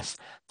U.S.,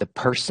 the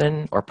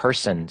person or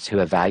persons who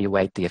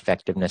evaluate the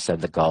effectiveness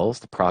of the goals,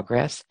 the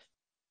progress,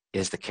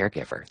 is the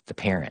caregiver, the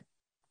parent.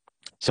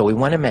 So we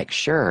want to make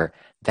sure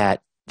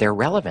that they're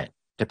relevant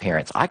to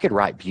parents. I could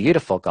write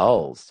beautiful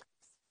goals,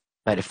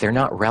 but if they're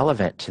not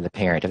relevant to the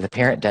parent, if the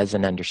parent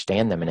doesn't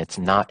understand them and it's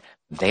not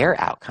their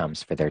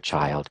outcomes for their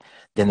child,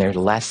 then they're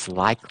less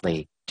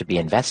likely to be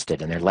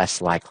invested and they're less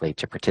likely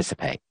to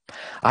participate.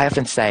 I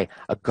often say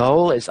a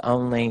goal is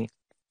only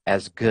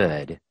as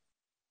good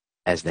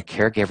as the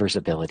caregiver's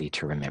ability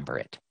to remember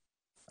it.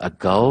 A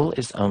goal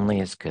is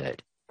only as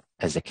good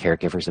as the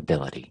caregiver's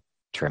ability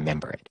to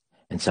remember it.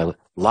 And so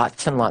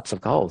lots and lots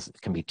of goals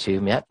can be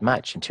too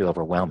much and too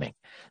overwhelming.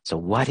 So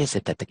what is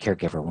it that the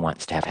caregiver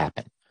wants to have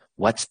happen?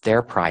 What's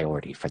their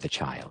priority for the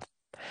child?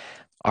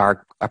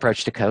 Our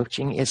approach to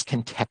coaching is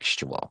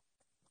contextual.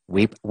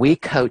 We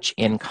coach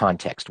in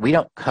context. We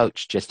don't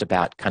coach just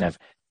about kind of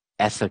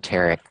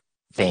esoteric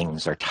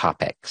things or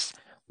topics.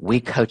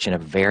 We coach in a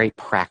very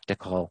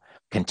practical,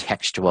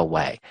 contextual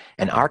way.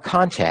 And our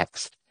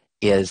context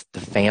is the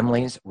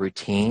family's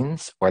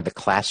routines or the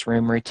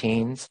classroom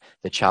routines,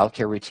 the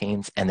childcare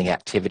routines, and the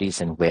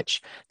activities in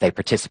which they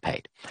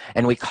participate.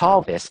 And we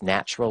call this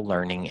natural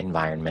learning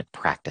environment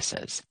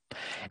practices.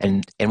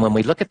 And when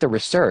we look at the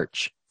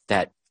research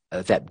that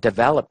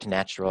developed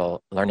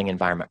natural learning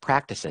environment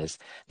practices,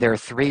 there are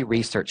 3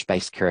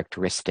 research-based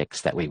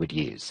characteristics that we would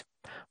use.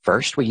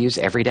 First, we use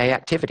everyday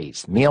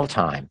activities: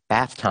 mealtime,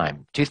 bath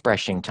time,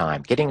 toothbrushing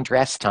time, getting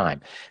dressed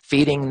time,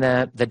 feeding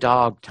the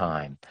dog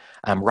time,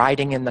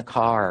 riding in the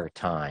car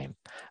time,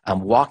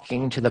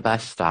 walking to the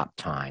bus stop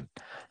time,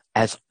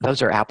 as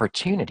those are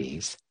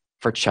opportunities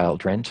for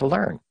children to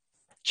learn.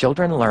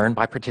 Children learn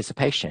by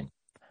participation.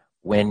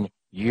 When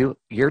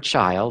your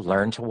child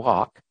learned to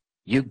walk,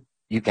 you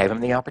gave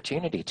them the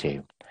opportunity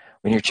to.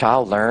 When your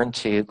child learned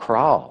to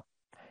crawl,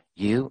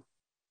 you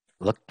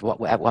looked what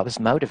was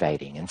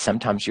motivating, and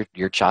sometimes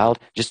your child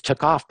just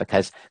took off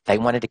because they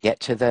wanted to get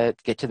to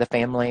the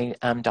family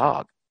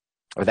dog,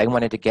 or they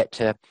wanted to get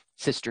to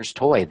sister's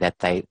toy that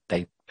they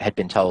had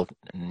been told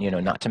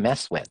not to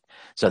mess with.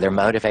 So they're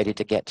motivated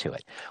to get to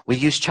it. We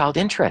use child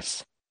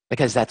interests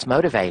because that's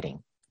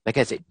motivating,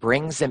 because it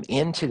brings them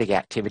into the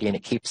activity and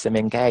it keeps them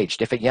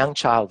engaged. If a young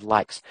child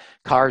likes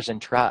cars and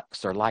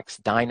trucks or likes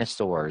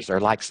dinosaurs or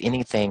likes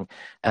anything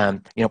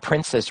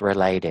princess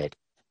related,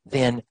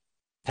 then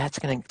that's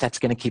going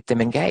to keep them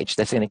engaged.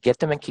 That's going to get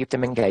them and keep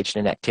them engaged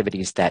in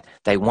activities that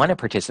they want to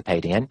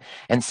participate in.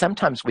 And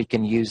sometimes we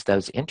can use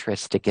those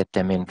interests to get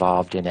them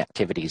involved in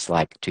activities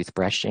like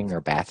toothbrushing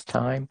or bath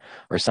time,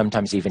 or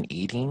sometimes even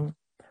eating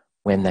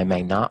when they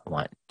may not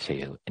want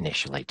to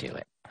initially do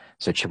it.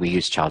 So we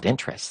use child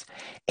interests.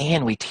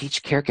 And we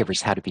teach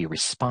caregivers how to be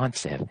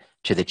responsive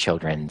to the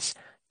children's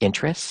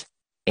interests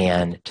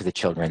and to the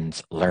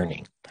children's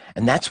learning.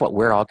 And that's what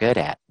we're all good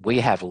at. We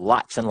have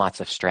lots and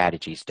lots of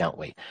strategies, don't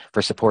we,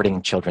 for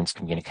supporting children's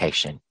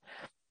communication.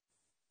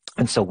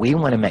 And so we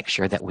want to make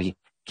sure that we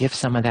give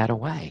some of that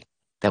away,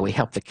 that we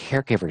help the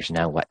caregivers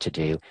know what to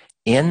do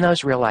in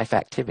those real-life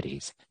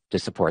activities to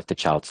support the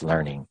child's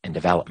learning and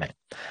development.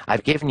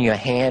 I've given you a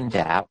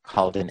handout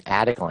called an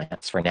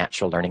at-a-glance for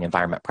natural learning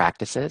environment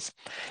practices.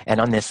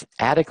 And on this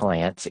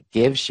at-a-glance, it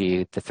gives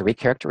you the 3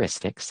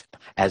 characteristics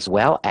as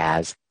well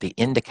as the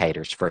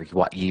indicators for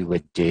what you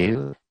would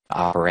do to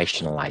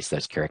operationalize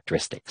those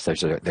characteristics.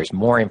 There's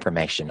more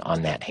information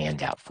on that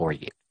handout for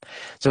you.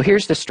 So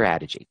here's the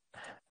strategy.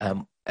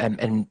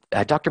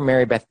 Dr.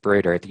 Mary Beth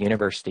Bruder at the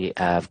University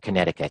of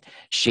Connecticut,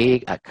 she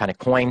kind of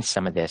coined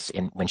some of this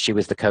when she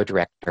was the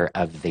co-director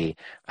of the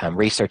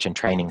Research and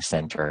Training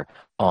Center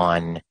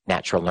on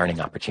Natural Learning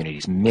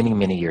Opportunities many,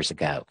 many years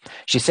ago.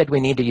 She said we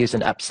need to use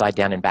an upside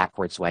down and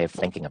backwards way of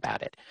thinking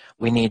about it.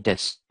 We need to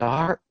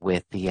start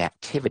with the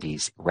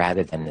activities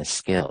rather than the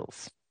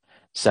skills.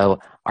 So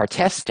our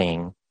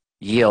testing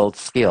yields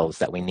skills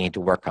that we need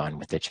to work on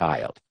with the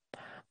child.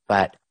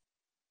 But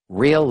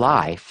real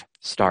life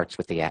starts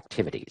with the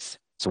activities.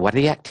 So what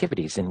are the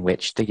activities in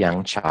which the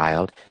young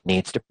child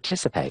needs to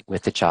participate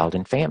with the child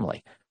and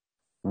family?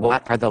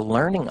 What are the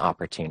learning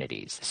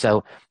opportunities?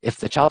 So if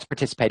the child's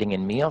participating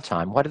in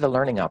mealtime, what are the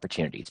learning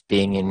opportunities?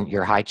 Being in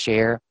your high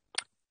chair,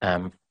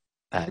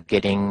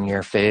 getting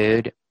your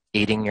food,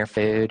 eating your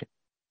food.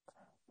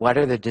 What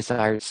are the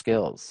desired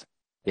skills?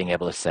 Being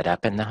able to sit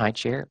up in the high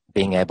chair,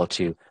 being able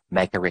to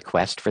make a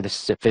request for the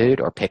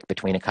food or pick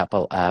between a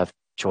couple of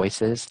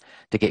choices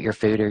to get your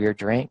food or your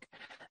drink.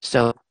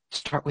 So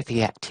start with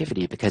the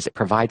activity because it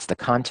provides the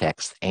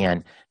context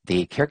and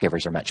the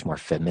caregivers are much more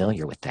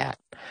familiar with that.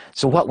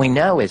 So what we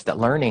know is that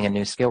learning a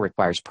new skill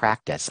requires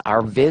practice.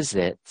 Our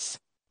visits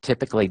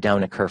typically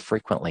don't occur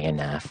frequently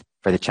enough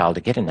for the child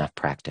to get enough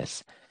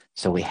practice.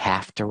 So we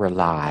have to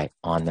rely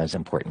on those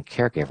important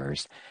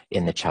caregivers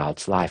in the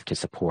child's life to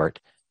support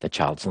the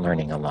child's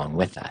learning along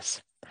with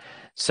us.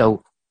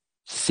 So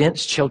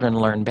since children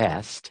learn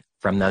best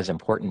from those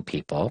important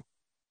people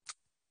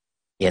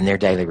in their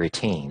daily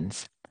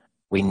routines,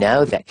 we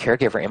know that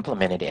caregiver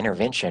implemented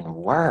intervention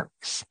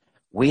works.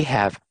 We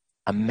have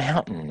a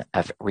mountain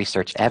of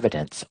research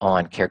evidence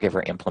on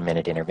caregiver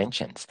implemented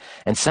interventions.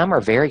 And some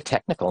are very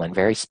technical and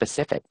very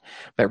specific.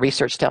 But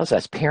research tells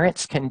us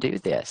parents can do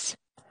this.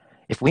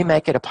 If we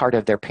make it a part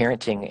of their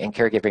parenting and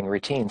caregiving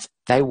routines,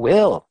 they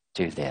will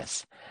do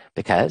this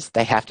because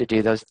they have to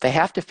do those. They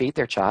have to feed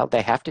their child.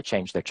 They have to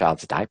change their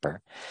child's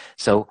diaper.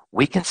 So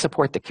we can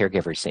support the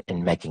caregivers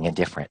in making a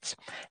difference.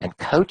 And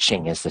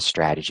coaching is the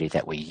strategy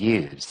that we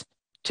use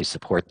to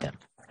support them.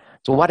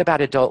 So what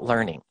about adult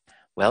learning?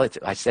 Well,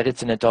 I said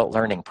it's an adult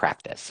learning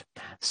practice.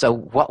 So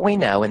what we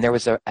know, and there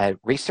was a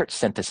research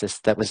synthesis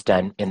that was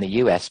done in the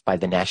U.S. by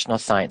the National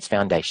Science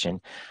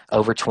Foundation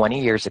over 20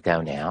 years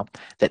ago now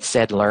that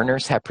said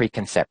learners have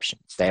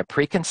preconceptions. They have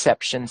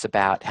preconceptions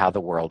about how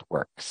the world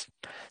works.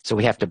 So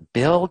we have to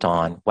build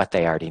on what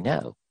they already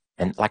know.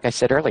 And like I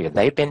said earlier,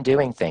 they've been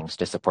doing things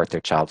to support their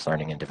child's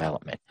learning and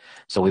development.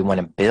 So we want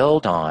to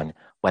build on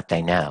what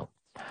they know.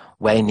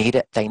 They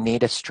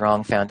need a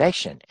strong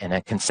foundation and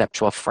a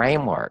conceptual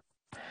framework.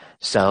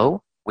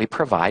 So we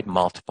provide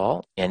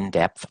multiple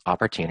in-depth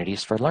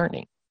opportunities for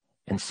learning.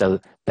 And so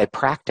they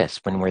practice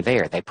when we're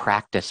there. They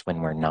practice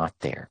when we're not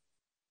there.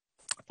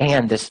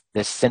 And this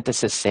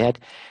synthesis said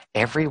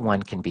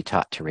everyone can be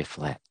taught to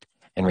reflect.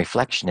 And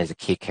reflection is a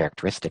key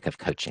characteristic of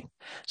coaching.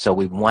 So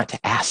we want to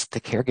ask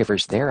the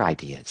caregivers their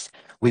ideas.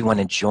 We want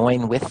to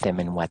join with them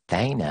in what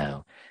they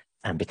know.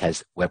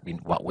 Because what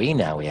we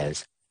know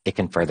is it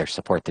can further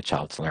support the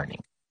child's learning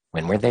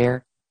when we're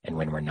there and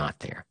when we're not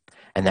there.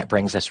 And that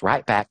brings us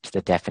right back to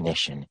the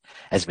definition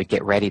as we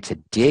get ready to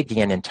dig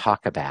in and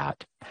talk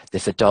about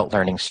this adult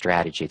learning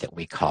strategy that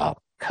we call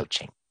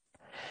coaching.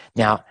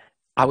 Now,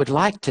 I would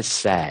like to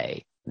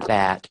say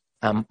that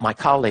my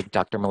colleague,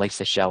 Dr.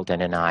 Melissa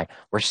Sheldon, and I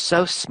were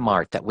so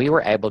smart that we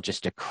were able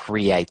just to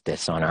create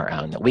this on our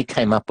own, that we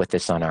came up with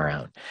this on our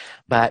own.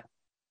 But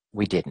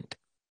we didn't.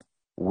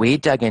 We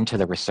dug into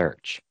the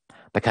research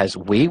because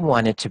we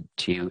wanted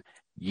to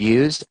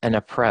use an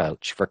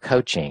approach for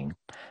coaching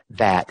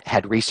that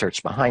had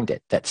research behind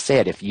it that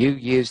said if you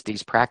use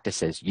these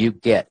practices, you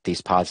get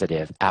these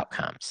positive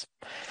outcomes.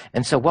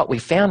 And so what we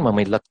found when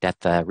we looked at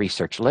the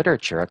research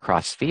literature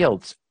across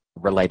fields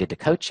related to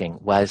coaching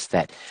was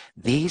that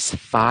these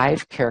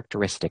 5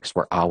 characteristics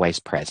were always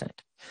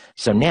present.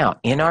 So now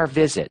in our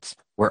visits,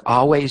 we're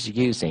always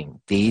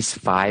using these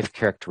 5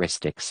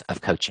 characteristics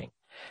of coaching.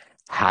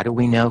 How do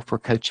we know if we're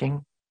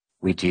coaching?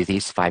 We do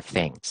these 5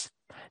 things.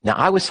 Now,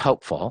 I was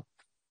hopeful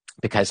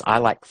because I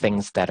like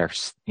things that are,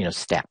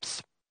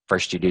 steps.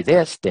 First you do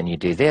this, then you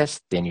do this,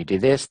 then you do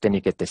this, then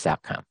you get this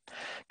outcome.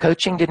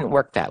 Coaching didn't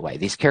work that way.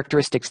 These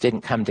characteristics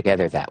didn't come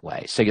together that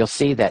way. So you'll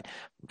see that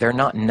they're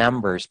not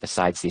numbers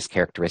besides these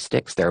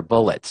characteristics. They're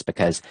bullets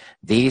because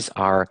these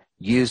are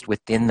used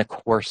within the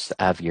course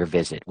of your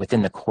visit,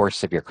 within the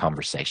course of your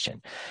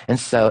conversation. And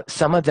so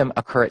some of them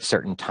occur at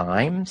certain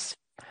times,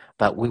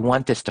 but we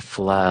want this to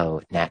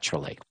flow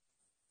naturally.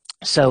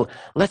 So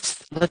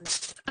let's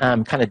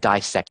kind of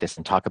dissect this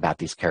and talk about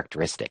these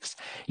characteristics.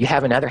 You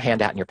have another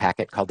handout in your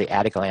packet called the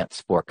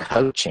At-A-Glance for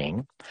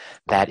Coaching.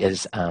 That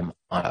is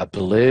a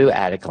blue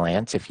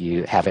At-A-Glance, if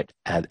you have it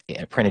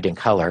printed in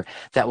color,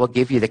 that will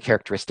give you the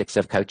characteristics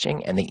of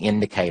coaching and the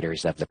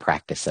indicators of the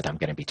practice that I'm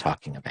going to be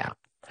talking about.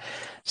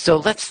 So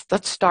let's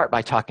start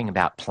by talking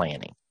about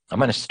planning. I'm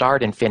going to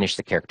start and finish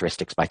the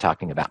characteristics by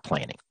talking about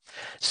planning.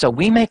 So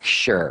we make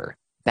sure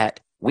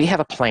that we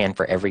have a plan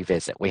for every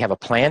visit. We have a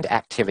planned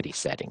activity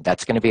setting.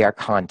 That's going to be our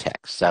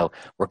context. So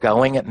we're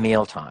going at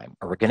mealtime,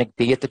 or we're going to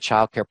be at the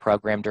child care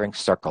program during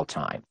circle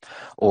time,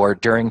 or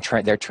during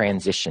their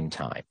transition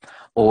time,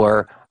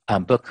 or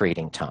book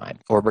reading time,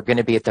 or we're going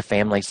to be at the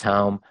family's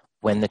home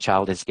when the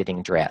child is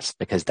getting dressed,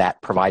 because that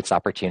provides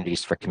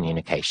opportunities for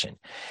communication.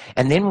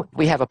 And then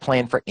we have a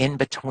plan for in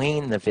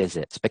between the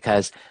visits,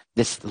 because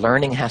this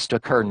learning has to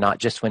occur not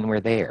just when we're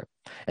there.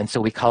 And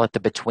so we call it the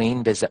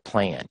between visit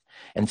plan.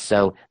 And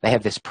so they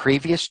have this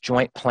previous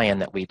joint plan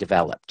that we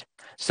developed.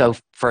 So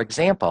for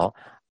example,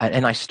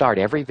 and I start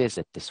every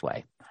visit this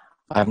way,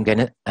 I'm going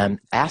to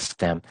ask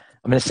them,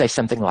 I'm going to say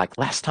something like,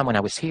 last time when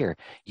I was here,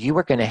 you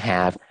were going to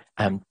have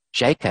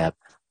Jacob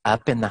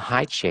up in the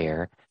high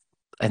chair,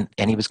 and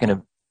he was going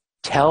to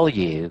tell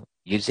you,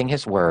 using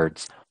his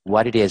words,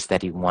 what it is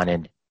that he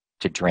wanted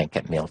to drink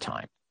at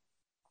mealtime.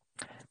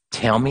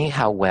 Tell me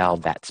how well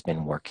that's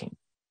been working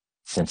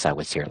since I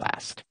was here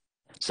last.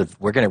 So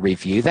we're going to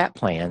review that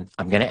plan.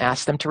 I'm going to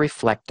ask them to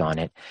reflect on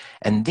it.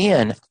 And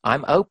then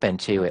I'm open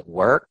to it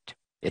worked,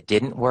 it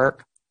didn't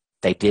work,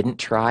 they didn't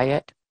try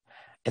it.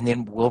 And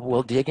then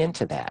we'll dig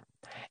into that.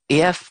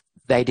 If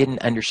they didn't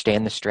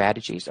understand the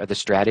strategies, or the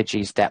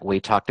strategies that we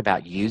talked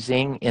about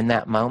using in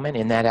that moment,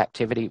 in that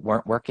activity,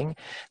 weren't working,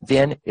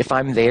 then if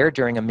I'm there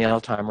during a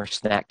mealtime or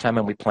snack time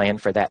and we plan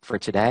for that for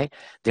today,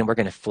 then we're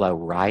going to flow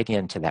right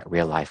into that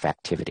real life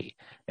activity.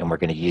 And we're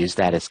going to use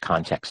that as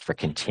context for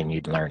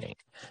continued learning.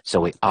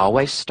 So we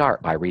always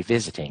start by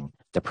revisiting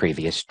the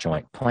previous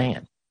joint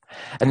plan.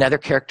 Another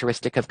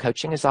characteristic of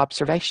coaching is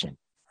observation.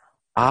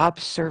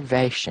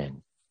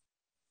 Observation.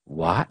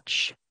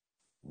 Watch,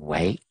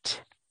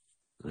 wait,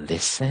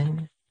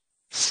 listen,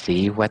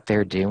 see what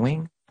they're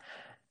doing.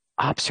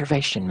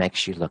 Observation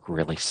makes you look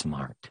really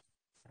smart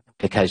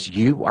because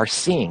you are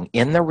seeing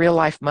in the real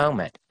life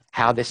moment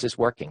how this is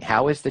working.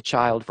 How is the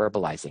child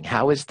verbalizing?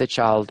 How is the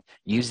child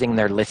using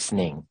their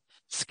listening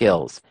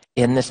skills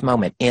in this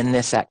moment, in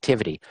this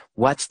activity?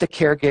 What's the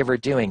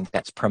caregiver doing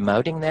that's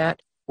promoting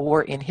that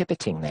or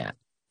inhibiting that?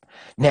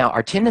 Now,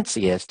 our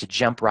tendency is to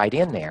jump right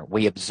in there.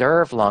 We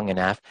observe long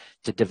enough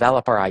to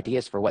develop our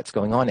ideas for what's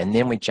going on, and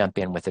then we jump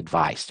in with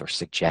advice or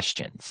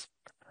suggestions.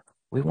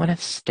 We want to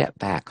step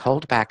back,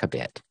 hold back a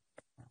bit,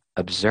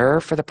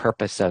 observe for the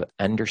purpose of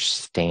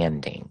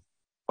understanding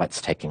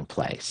what's taking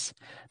place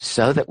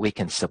so that we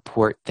can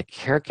support the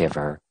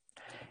caregiver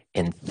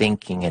in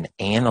thinking and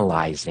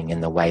analyzing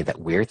in the way that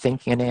we're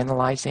thinking and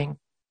analyzing.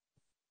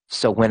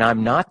 So when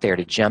I'm not there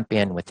to jump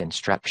in with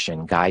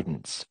instruction,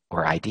 guidance,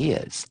 or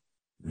ideas,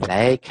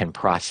 they can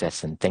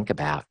process and think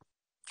about,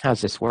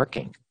 how's this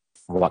working?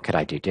 What could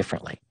I do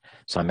differently?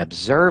 So I'm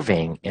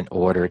observing in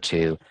order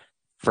to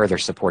further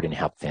support and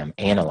help them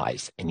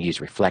analyze and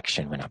use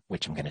reflection,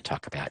 which I'm going to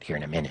talk about here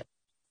in a minute.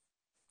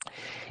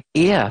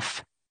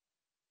 If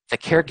the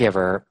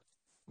caregiver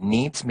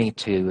needs me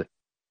to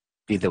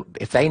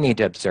if they need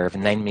to observe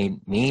and they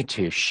need me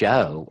to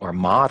show or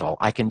model,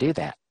 I can do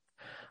that.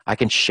 I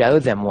can show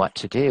them what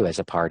to do as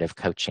a part of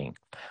coaching.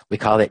 We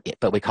call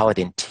it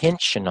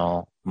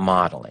intentional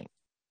modeling.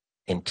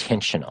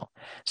 Intentional.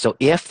 So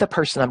if the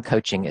person I'm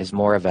coaching is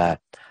more of a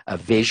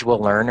visual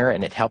learner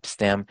and it helps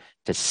them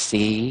to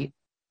see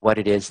what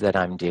it is that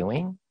I'm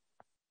doing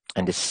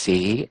and to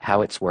see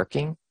how it's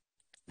working,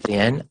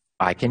 then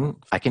I can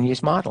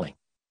use modeling.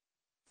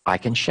 I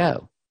can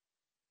show.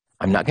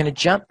 I'm not going to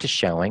jump to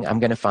showing. I'm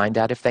going to find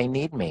out if they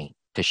need me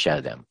to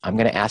show them. I'm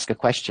going to ask a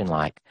question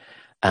like,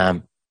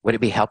 would it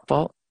be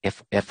helpful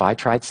if I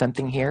tried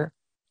something here?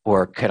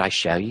 Or could I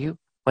show you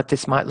what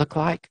this might look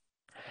like?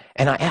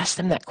 And I asked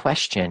them that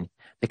question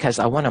because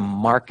I want to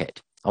mark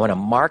it. I want to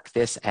mark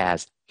this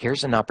as,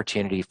 here's an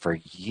opportunity for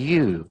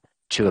you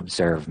to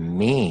observe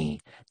me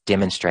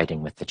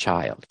demonstrating with the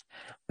child.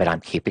 But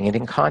I'm keeping it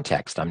in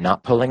context. I'm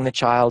not pulling the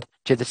child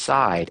to the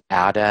side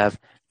out of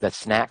the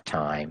snack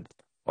time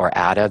or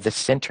out of the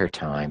center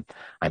time.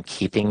 I'm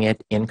keeping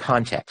it in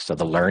context. So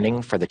the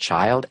learning for the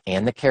child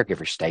and the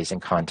caregiver stays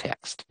in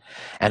context.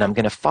 And I'm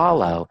going to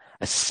follow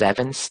a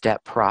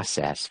 7-step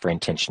process for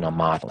intentional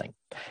modeling.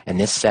 And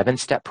this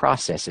 7-step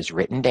process is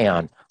written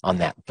down on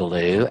that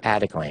blue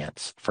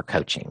at-a-glance for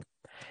coaching.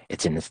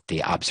 It's in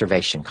the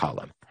observation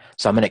column.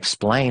 So I'm going to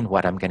explain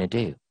what I'm going to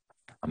do.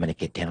 I'm going to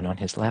get down on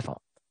his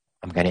level.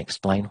 I'm going to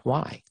explain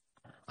why.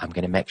 I'm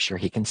going to make sure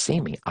he can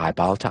see me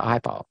eyeball to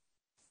eyeball.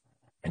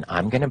 And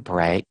I'm going to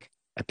break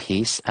a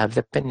piece of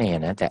the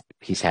banana that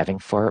he's having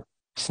for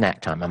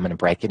snack time. I'm going to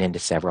break it into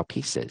several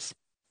pieces.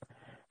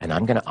 And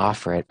I'm going to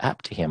offer it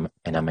up to him,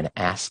 and I'm going to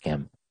ask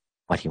him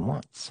what he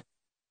wants.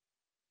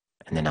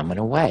 And then I'm going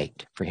to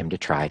wait for him to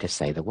try to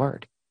say the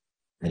word.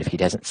 And if he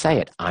doesn't say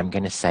it, I'm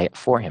going to say it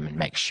for him and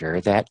make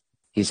sure that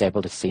he's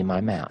able to see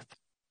my mouth.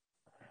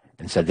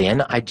 And so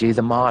then I do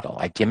the model.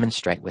 I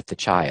demonstrate with the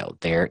child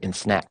there in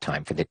snack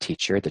time for the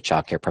teacher, the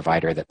child care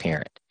provider, the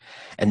parent.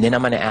 And then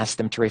I'm going to ask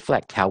them to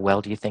reflect. How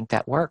well do you think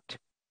that worked?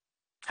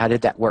 How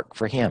did that work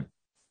for him?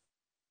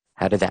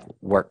 How did that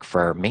work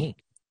for me?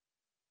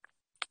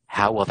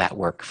 How will that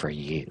work for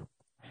you?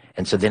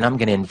 And so then I'm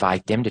going to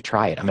invite them to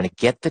try it. I'm going to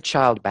get the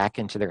child back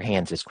into their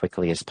hands as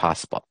quickly as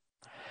possible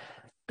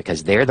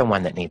because they're the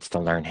one that needs to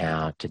learn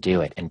how to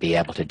do it and be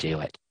able to do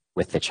it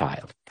with the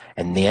child.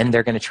 And then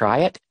they're going to try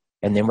it.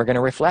 And then we're going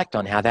to reflect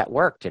on how that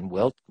worked, and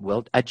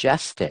we'll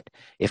adjust it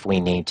if we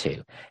need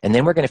to. And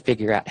then we're going to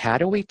figure out, how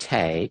do we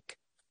take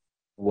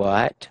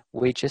what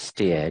we just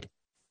did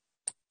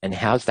and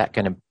how's that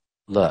going to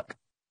look,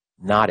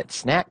 not at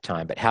snack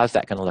time, but how's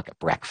that going to look at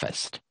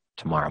breakfast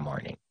tomorrow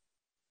morning?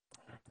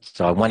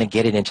 So I want to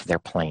get it into their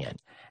plan,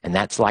 and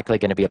that's likely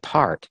going to be a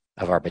part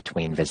of our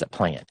between visit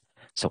plan.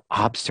 So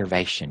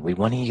observation, we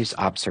want to use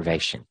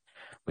observation.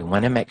 We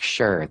want to make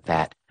sure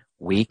that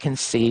we can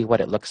see what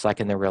it looks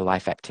like in the real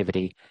life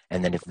activity,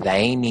 and then if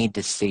they need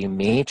to see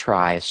me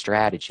try a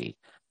strategy,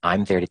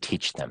 I'm there to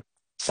teach them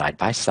side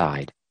by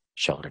side,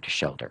 shoulder to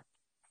shoulder.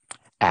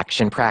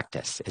 Action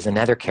practice is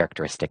another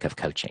characteristic of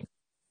coaching.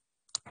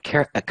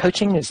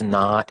 Coaching is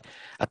not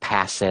a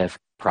passive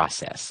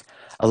process.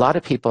 A lot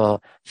of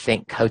people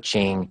think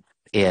coaching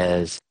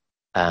is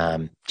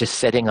just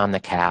sitting on the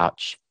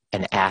couch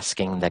and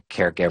asking the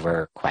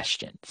caregiver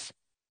questions.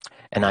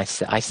 And I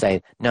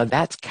say, no,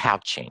 that's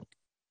couching.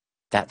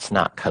 That's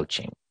not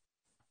coaching.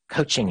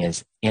 Coaching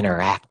is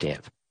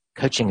interactive.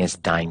 Coaching is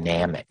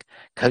dynamic.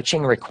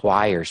 Coaching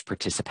requires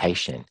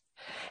participation.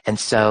 And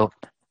so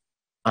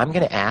I'm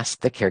going to ask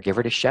the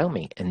caregiver to show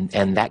me,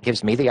 and that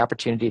gives me the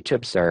opportunity to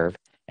observe,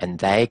 and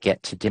they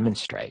get to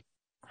demonstrate.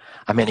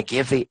 I'm going to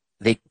give the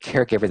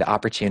caregiver the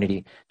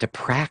opportunity to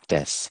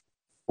practice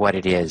what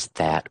it is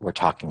that we're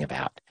talking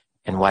about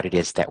and what it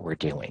is that we're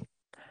doing.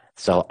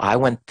 So I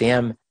want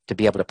them to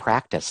be able to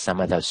practice some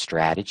of those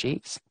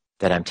strategies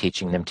that I'm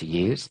teaching them to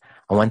use.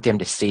 I want them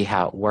to see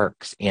how it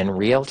works in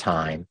real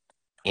time,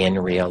 in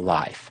real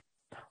life,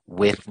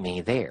 with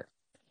me there.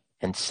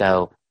 And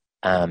so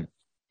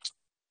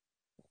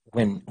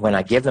when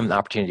I give them the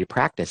opportunity to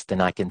practice,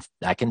 then I can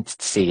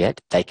see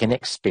it, they can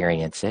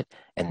experience it,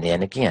 and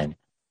then again,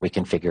 we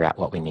can figure out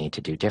what we need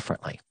to do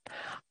differently.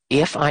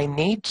 If I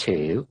need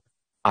to,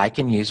 I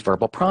can use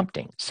verbal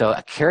prompting. So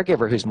a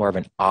caregiver who's more of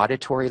an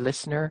auditory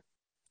listener,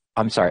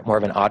 more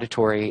of an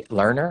auditory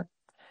learner,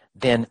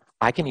 then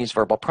I can use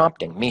verbal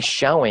prompting. Me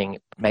showing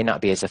may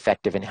not be as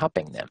effective in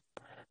helping them.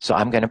 So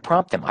I'm going to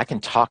prompt them. I can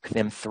talk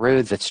them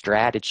through the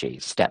strategy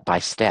step by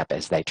step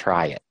as they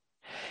try it.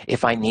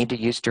 If I need to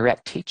use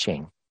direct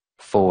teaching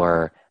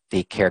for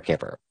the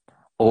caregiver,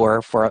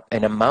 or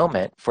in a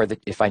moment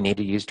if I need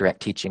to use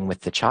direct teaching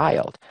with the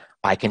child,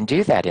 I can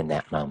do that in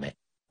that moment.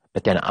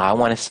 But then I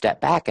want to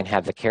step back and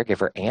have the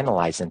caregiver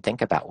analyze and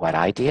think about what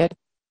I did,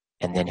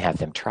 and then have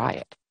them try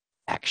it.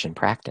 Action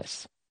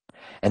practice.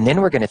 And then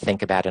we're going to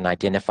think about and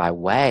identify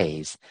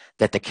ways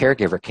that the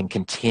caregiver can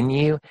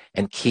continue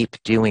and keep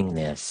doing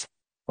this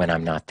when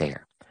I'm not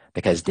there.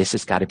 Because this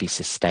has got to be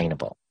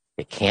sustainable.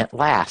 It can't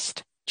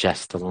last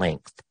just the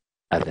length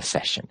of the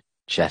session,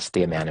 just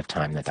the amount of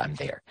time that I'm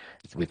there.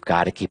 We've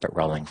got to keep it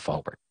rolling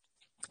forward.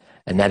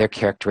 Another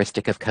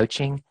characteristic of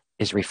coaching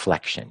is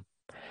reflection.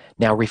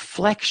 Now,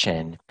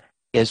 reflection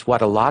is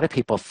what a lot of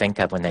people think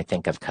of when they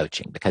think of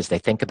coaching, because they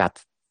think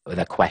about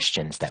the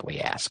questions that we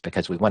ask,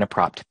 because we want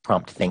to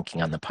prompt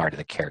thinking on the part of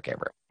the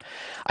caregiver.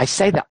 I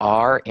say the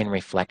R in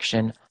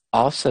reflection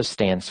also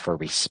stands for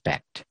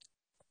respect.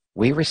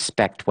 We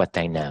respect what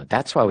they know.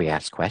 That's why we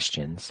ask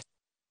questions.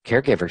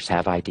 Caregivers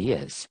have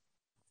ideas.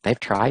 They've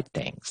tried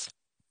things.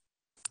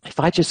 If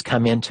I just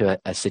come into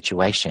a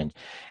situation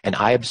and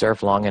I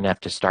observe long enough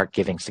to start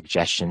giving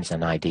suggestions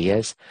and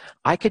ideas,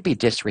 I could be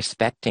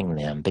disrespecting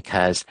them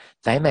because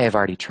they may have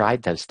already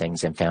tried those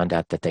things and found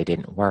out that they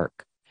didn't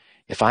work.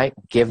 If I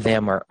give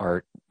them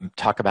or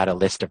talk about a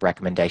list of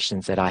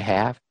recommendations that I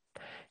have,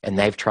 and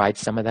they've tried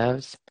some of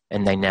those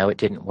and they know it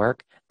didn't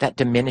work, that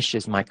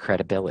diminishes my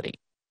credibility.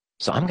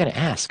 So I'm going to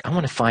ask. I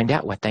want to find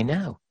out what they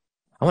know.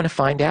 I want to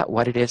find out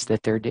what it is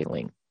that they're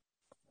doing.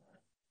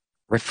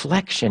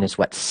 Reflection is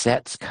what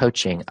sets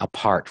coaching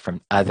apart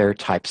from other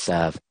types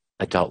of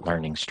adult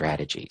learning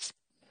strategies,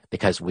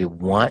 because we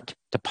want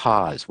to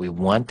pause. We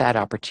want that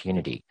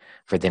opportunity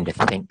for them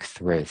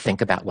to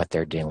think about what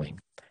they're doing,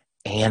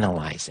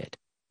 analyze it,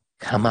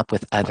 come up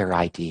with other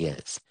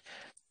ideas.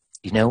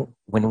 You know,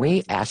 when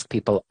we ask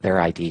people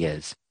their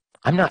ideas,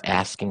 I'm not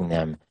asking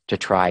them to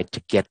try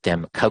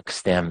to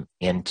coax them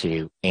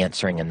into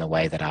answering in the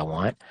way that I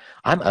want.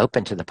 I'm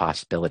open to the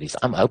possibilities.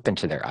 I'm open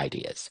to their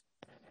ideas.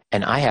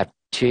 And I have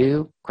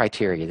 2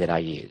 criteria that I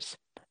use,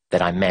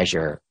 that I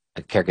measure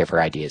caregiver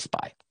ideas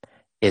by.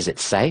 Is it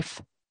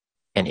safe,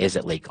 and is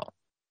it legal?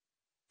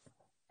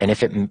 And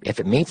if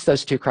it meets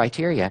those 2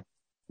 criteria,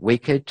 we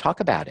could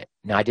talk about it.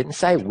 Now, I didn't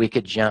say we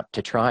could jump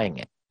to trying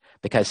it,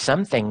 because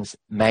some things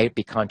may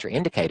be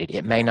contraindicated.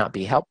 It may not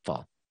be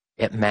helpful.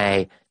 It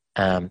may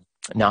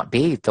not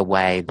be the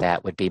way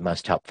that would be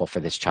most helpful for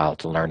this child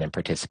to learn and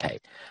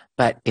participate.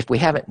 But if we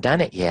haven't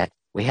done it yet,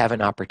 we have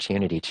an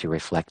opportunity to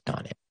reflect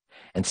on it.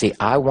 And see,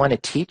 I want to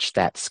teach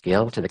that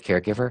skill to the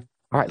caregiver.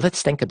 All right,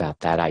 let's think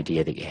about that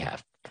idea that you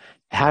have.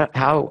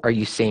 How are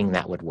you seeing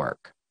that would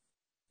work?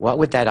 What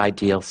would that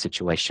ideal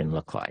situation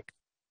look like?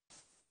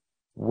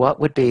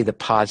 What would be the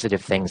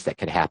positive things that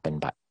could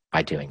happen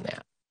by doing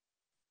that?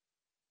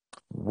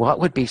 What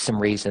would be some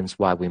reasons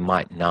why we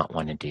might not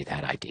want to do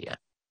that idea?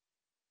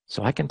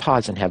 So I can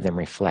pause and have them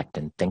reflect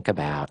and think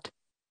about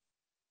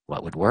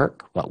what would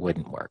work, what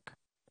wouldn't work,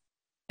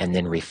 and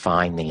then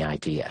refine the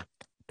idea.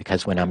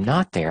 Because when I'm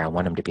not there, I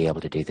want them to be able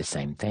to do the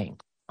same thing.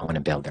 I want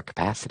to build their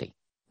capacity.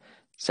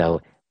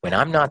 So when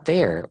I'm not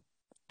there,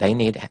 they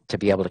need to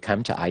be able to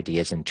come to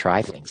ideas and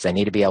try things. They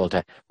need to be able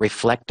to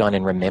reflect on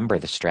and remember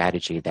the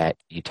strategy that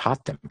you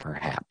taught them,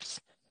 perhaps,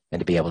 and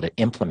to be able to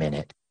implement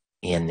it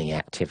in the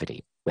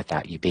activity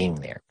without you being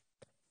there.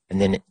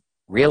 And then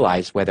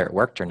realize whether it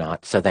worked or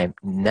not, so they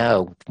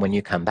know when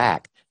you come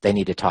back, they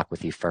need to talk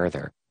with you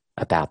further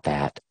about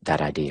that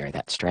idea or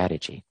that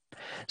strategy.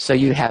 So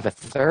you have a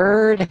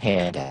third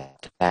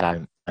handout that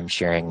I'm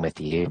sharing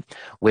with you,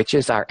 which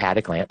is our at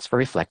a glance for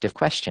reflective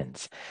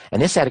questions.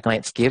 And this at a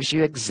glance gives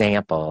you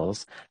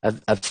examples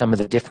of some of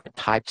the different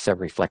types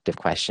of reflective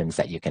questions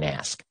that you can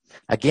ask.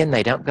 Again,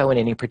 they don't go in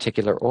any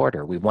particular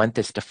order. We want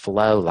this to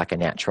flow like a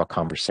natural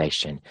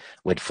conversation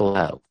would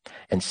flow.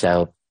 And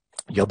so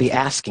you'll be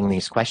asking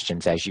these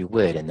questions as you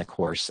would in the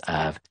course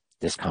of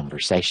this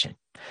conversation.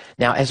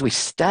 Now, as we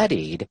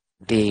studied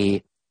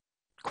the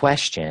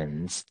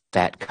questions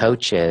that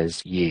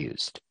coaches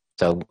used.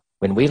 So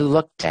when we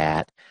looked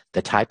at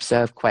the types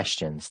of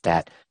questions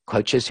that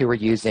coaches who were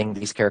using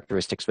these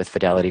characteristics with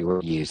fidelity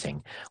were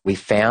using, we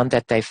found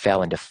that they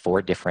fell into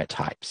 4 different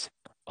types: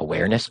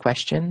 awareness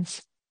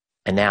questions,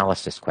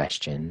 analysis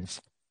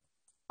questions,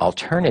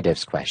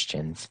 alternatives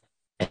questions,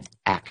 and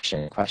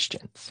action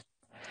questions.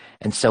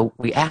 And so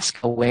we ask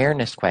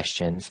awareness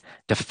questions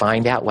to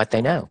find out what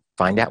they know,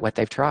 find out what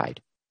they've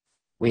tried.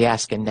 We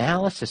ask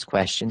analysis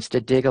questions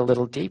to dig a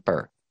little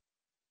deeper.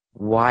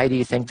 Why do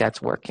you think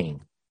that's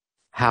working?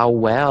 How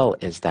well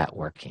is that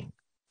working?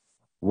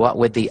 What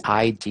would the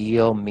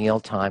ideal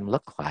mealtime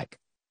look like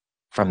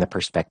from the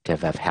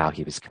perspective of how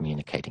he was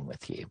communicating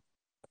with you?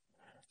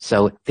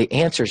 So the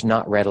answer is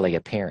not readily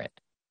apparent.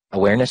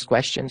 Awareness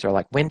questions are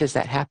like, when does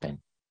that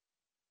happen?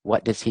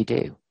 What does he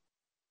do?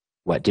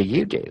 What do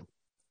you do?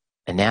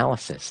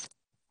 Analysis,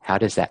 how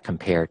does that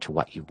compare to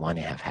what you want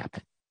to have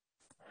happen?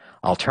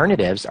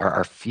 Alternatives are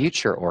our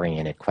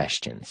future-oriented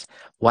questions.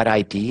 What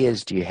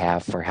ideas do you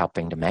have for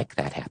helping to make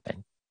that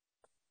happen?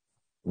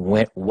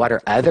 What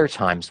are other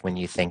times when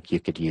you think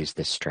you could use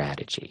this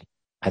strategy?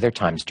 Other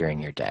times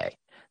during your day.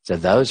 So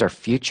those are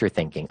future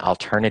thinking,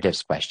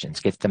 alternatives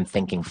questions. Get them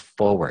thinking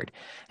forward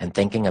and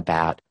thinking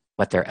about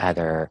what their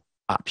other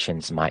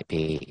options might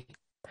be.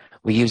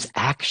 We use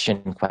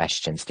action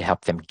questions to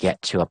help them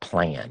get to a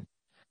plan.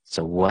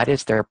 So what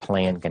is their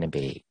plan going to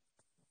be?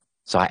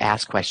 So I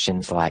ask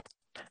questions like,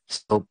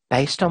 so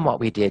based on what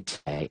we did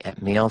today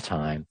at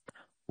mealtime,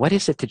 what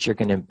is it that you're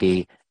going to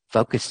be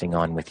focusing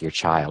on with your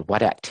child?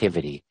 What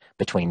activity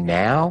between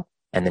now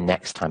and the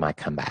next time I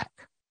come back?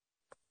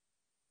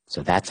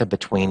 So that's a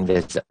between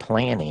visit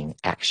planning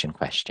action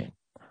question.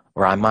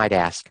 Or I might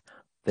ask,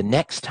 the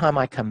next time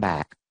I come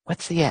back,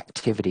 what's the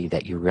activity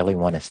that you really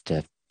want us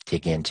to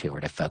dig into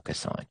or to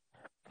focus on?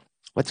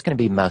 What's going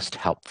to be most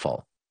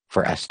helpful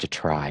for us to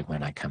try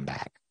when I come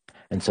back?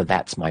 And so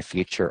that's my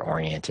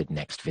future-oriented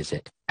next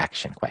visit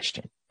action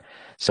question.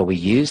 So we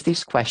use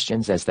these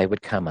questions as they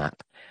would come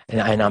up.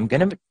 And I'm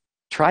going to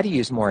try to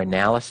use more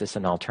analysis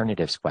and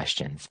alternatives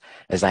questions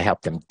as I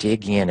help them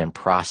dig in and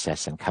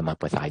process and come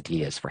up with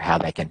ideas for how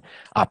they can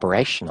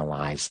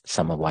operationalize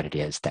some of what it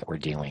is that we're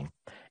doing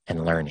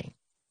and learning.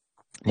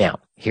 Now,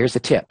 here's a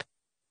tip.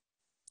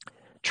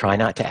 Try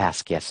not to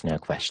ask yes-no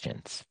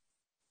questions.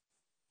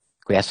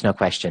 Yes-no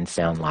questions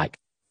sound like,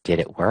 did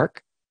it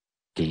work?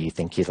 Do you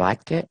think you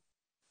liked it?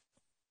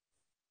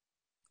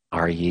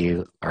 Are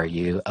you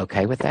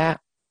okay with that?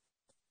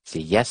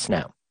 See, yes,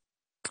 no.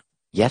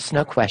 Yes,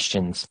 no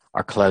questions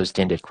are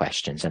closed-ended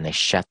questions, and they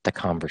shut the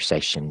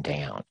conversation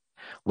down.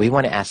 We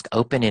want to ask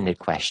open-ended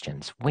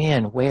questions.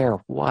 When, where,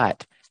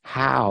 what,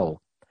 how,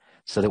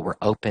 so that we're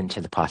open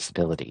to the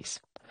possibilities.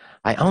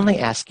 I only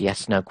ask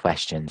yes, no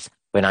questions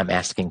when I'm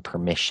asking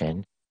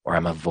permission or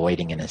I'm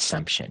avoiding an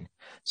assumption.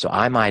 So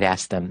I might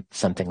ask them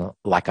something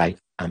like I'm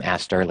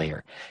asked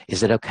earlier.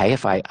 Is it okay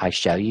if I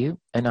show you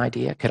an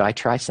idea? Could I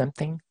try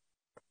something?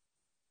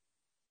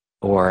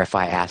 Or if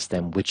I ask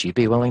them, would you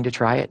be willing to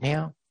try it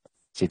now?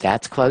 See,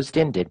 that's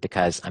closed-ended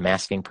because I'm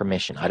asking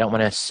permission. I don't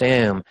want to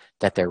assume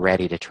that they're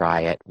ready to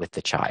try it with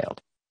the child.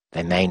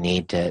 They may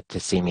need to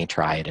see me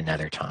try it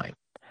another time.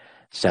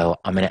 So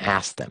I'm going to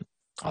ask them.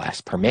 I'll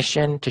ask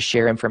permission to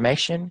share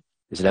information.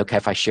 Is it okay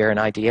if I share an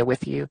idea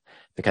with you?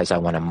 Because I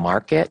want to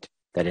mark it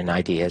that an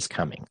idea is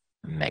coming.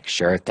 Make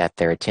sure that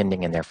they're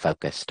attending and they're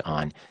focused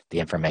on the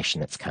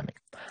information that's coming.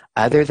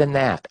 Other than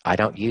that, I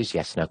don't use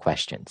yes-no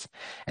questions.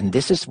 And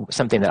this is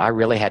something that I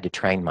really had to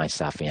train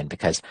myself in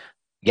because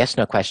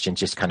yes-no questions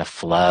just kind of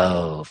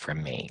flow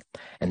from me.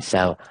 And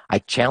so I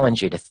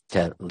challenge you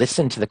to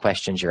listen to the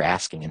questions you're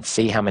asking and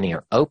see how many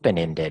are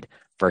open-ended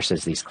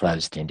versus these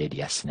closed-ended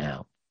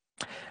yes-no.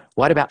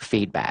 What about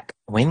feedback?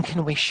 When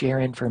can we share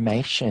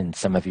information?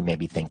 Some of you may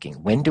be thinking,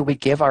 when do we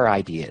give our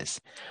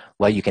ideas?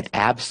 Well, you can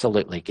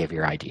absolutely give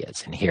your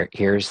ideas. And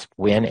here's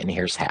when and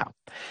here's how.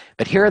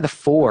 But here are the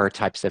 4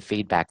 types of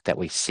feedback that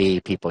we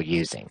see people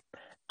using: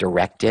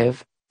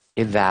 directive,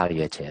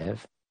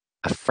 evaluative,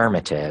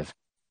 affirmative,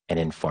 and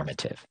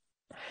informative.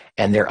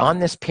 And they're on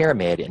this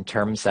pyramid in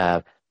terms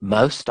of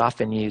most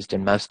often used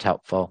and most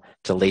helpful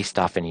to least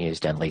often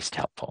used and least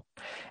helpful.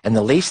 And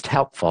the least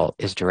helpful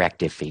is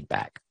directive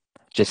feedback.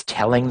 Just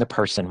telling the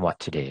person what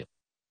to do,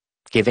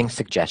 giving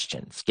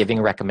suggestions,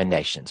 giving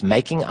recommendations,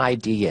 making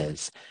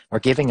ideas or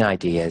giving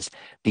ideas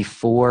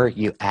before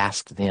you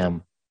ask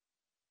them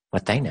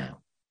what they know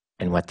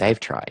and what they've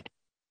tried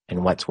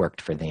and what's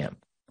worked for them.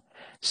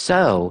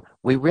 So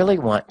we really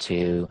want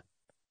to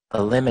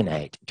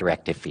eliminate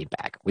directive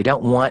feedback. We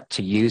don't want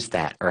to use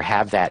that or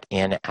have that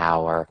in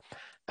our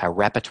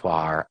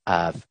repertoire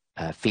of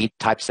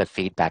types of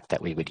feedback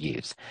that we would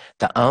use.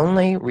 The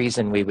only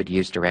reason we would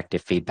use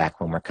directive feedback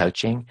when we're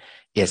coaching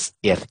is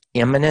if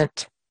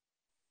imminent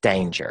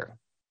danger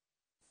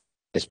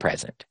is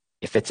present,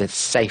 if it's a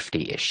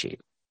safety issue.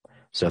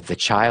 So if the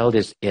child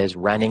is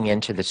running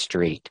into the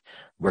street,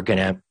 we're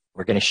gonna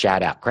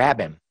shout out, grab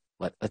him,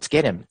 let's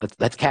get him,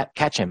 let's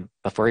catch him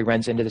before he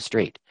runs into the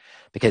street,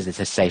 because it's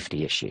a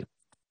safety issue.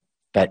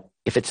 But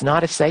if it's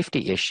not a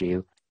safety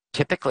issue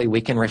typically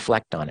we can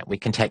reflect on it. We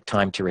can take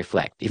time to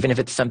reflect. Even if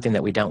it's something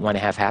that we don't want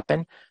to have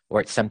happen,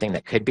 or it's something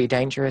that could be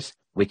dangerous,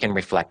 we can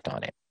reflect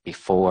on it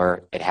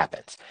before it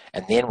happens.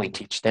 And then we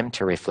teach them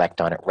to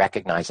reflect on it,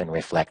 recognize and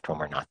reflect when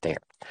we're not there.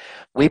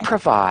 We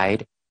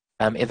provide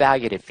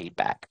evaluative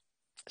feedback.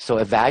 So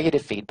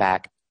evaluative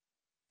feedback,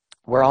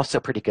 we're also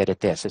pretty good at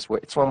this.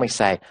 It's when we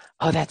say,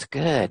 oh, that's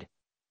good.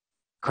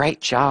 Great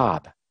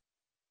job.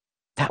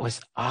 That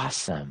was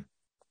awesome.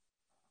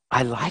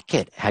 I like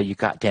it how you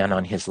got down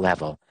on his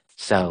level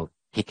so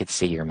he could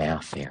see your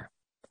mouth there.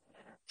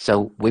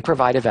 So we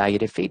provide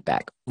evaluative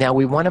feedback. Now,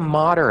 we want to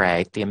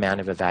moderate the amount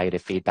of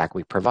evaluative feedback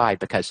we provide,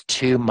 because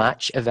too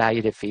much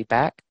evaluative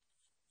feedback,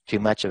 too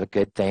much of a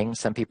good thing,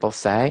 some people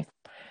say,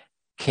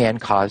 can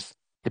cause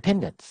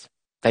dependence.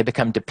 They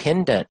become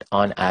dependent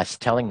on us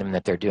telling them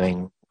that they're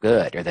doing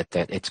good or that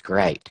it's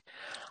great.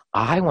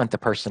 I want the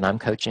person I'm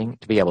coaching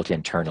to be able to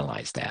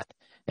internalize that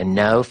and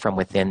know from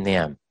within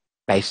them,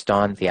 based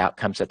on the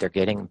outcomes that they're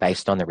getting,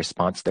 based on the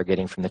response they're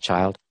getting from the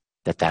child,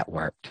 that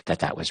worked,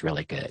 that was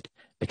really good,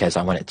 because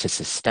I want it to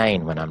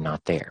sustain when I'm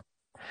not there.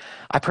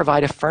 I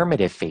provide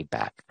affirmative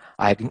feedback.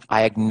 I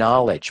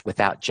acknowledge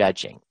without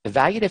judging.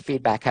 Evaluative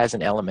feedback has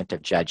an element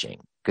of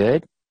judging.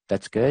 Good,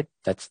 that's good,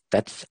 that's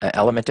an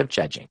element of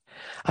judging.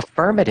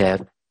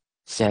 Affirmative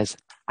says,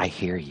 I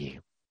hear you.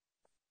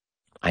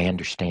 I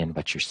understand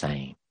what you're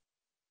saying.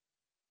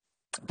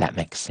 That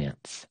makes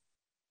sense.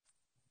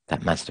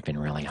 That must have been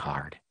really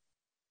hard.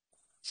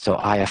 So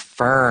I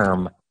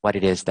affirm what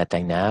it is that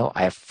they know.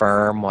 I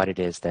affirm what it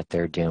is that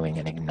they're doing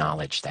and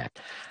acknowledge that.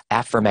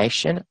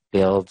 Affirmation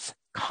builds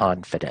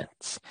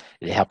confidence.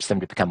 It helps them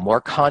to become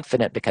more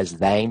confident because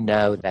they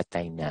know that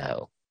they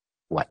know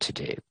what to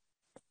do.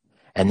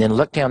 And then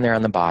look down there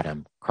on the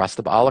bottom,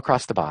 all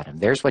across the bottom.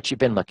 There's what you've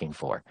been looking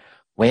for.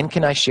 When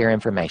can I share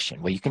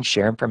information? Well, you can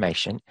share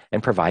information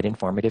and provide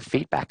informative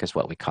feedback is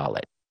what we call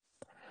it.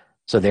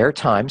 So there are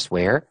times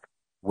where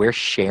we're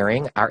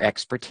sharing our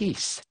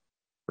expertise.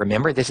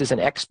 Remember, this is an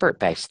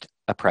expert-based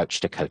approach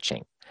to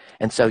coaching.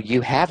 And so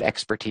you have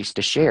expertise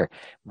to share.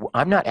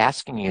 I'm not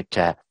asking you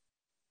to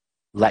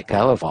let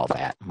go of all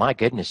that. My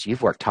goodness,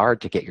 you've worked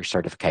hard to get your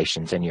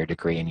certifications and your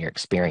degree and your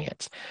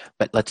experience.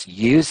 But let's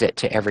use it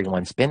to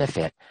everyone's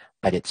benefit.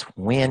 But it's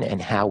when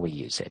and how we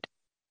use it.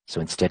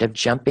 So instead of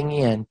jumping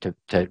in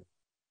to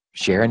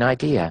share an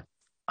idea,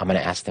 I'm going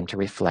to ask them to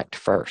reflect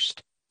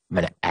first. I'm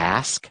going to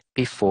ask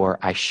before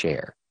I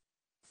share.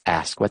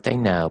 Ask what they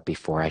know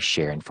before I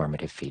share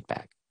informative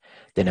feedback.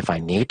 Then if I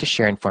need to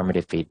share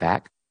informative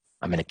feedback,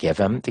 I'm going to give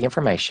them the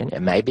information.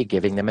 It may be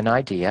giving them an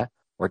idea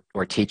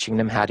or teaching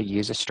them how to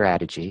use a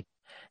strategy.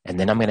 And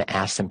then I'm going to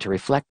ask them to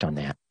reflect on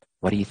that.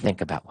 What do you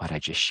think about what I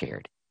just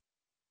shared?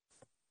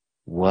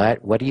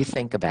 What do you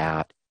think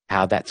about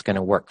how that's going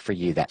to work for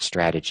you, that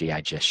strategy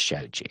I just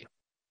showed you?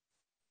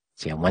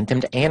 See, I want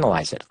them to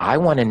analyze it. I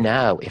want to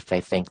know if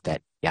they think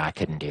that, yeah, I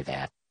couldn't do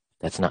that.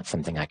 That's not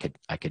something I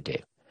could do.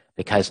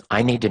 Because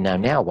I need to know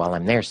now while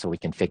I'm there so we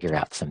can figure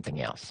out something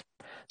else.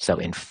 So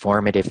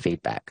informative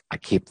feedback. I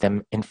keep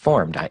them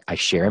informed. I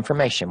share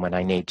information when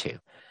I need to.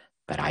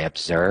 But I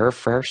observe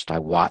first. I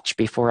watch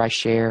before I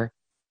share.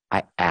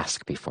 I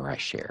ask before I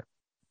share.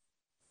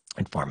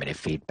 Informative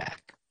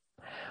feedback.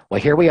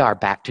 Well, here we are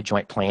back to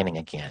joint planning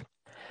again.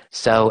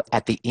 So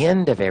at the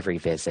end of every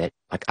visit,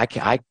 like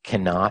I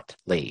cannot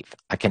leave.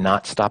 I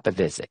cannot stop a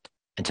visit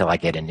until I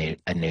get a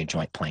new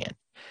joint plan.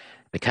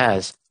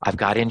 Because I've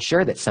got to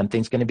ensure that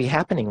something's going to be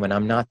happening when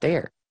I'm not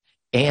there.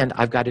 And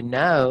I've got to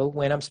know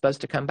when I'm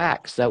supposed to come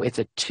back. So it's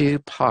a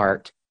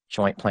two-part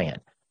joint plan.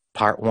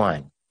 Part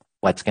one,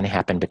 what's going to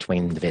happen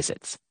between the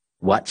visits?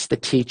 What's the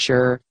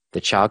teacher,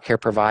 the child care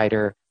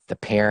provider, the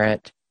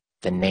parent,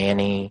 the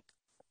nanny,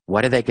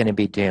 what are they going to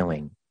be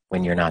doing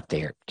when you're not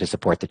there to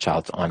support the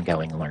child's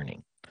ongoing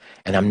learning?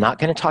 And I'm not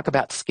going to talk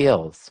about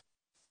skills.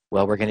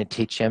 Well, we're going to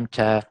teach them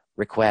to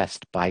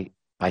request by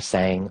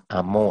saying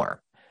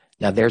more.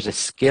 Now, there's a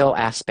skill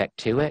aspect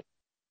to it,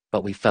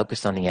 but we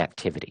focus on the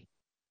activity.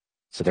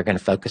 So they're going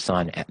to focus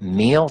on at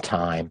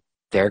mealtime,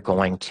 they're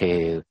going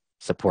to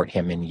support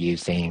him in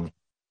using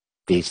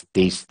these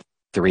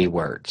three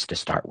words to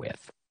start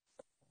with.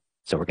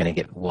 So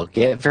we'll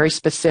get very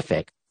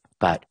specific,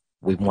 but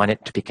we want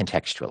it to be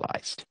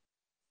contextualized.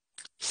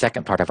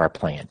 Second part of our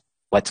plan,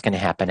 what's going to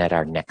happen at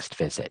our next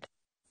visit?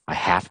 I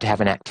have to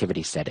have an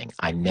activity setting.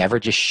 I never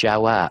just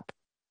show up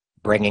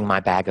bringing my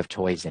bag of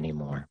toys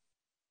anymore.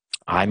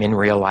 I'm in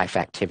real life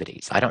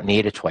activities. I don't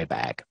need a toy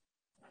bag.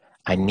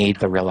 I need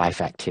the real life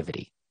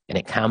activity. And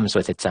it comes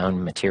with its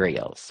own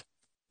materials.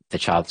 The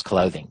child's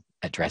clothing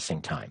at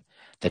dressing time.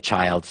 The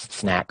child's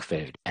snack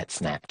food at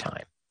snack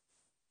time.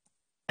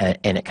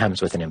 And it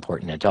comes with an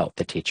important adult,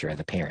 the teacher or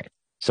the parent.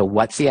 So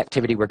what's the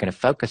activity we're going to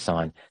focus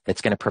on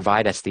that's going to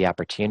provide us the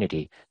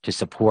opportunity to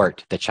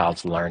support the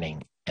child's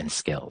learning and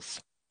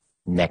skills?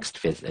 Next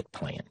visit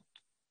plan.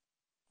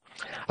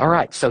 All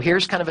right, so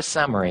here's kind of a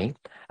summary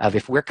of,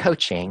 if we're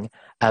coaching,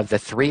 of the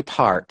three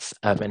parts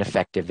of an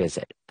effective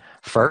visit.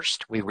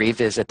 First, we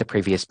revisit the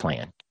previous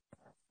plan.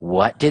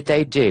 What did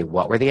they do?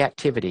 What were the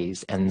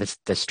activities and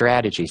the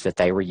strategies that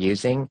they were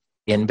using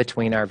in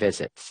between our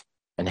visits,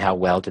 and how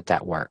well did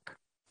that work?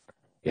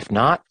 If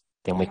not,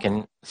 then we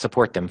can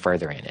support them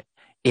further in it.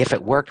 If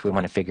it worked, we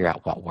want to figure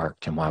out what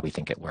worked and why we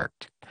think it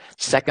worked.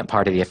 Second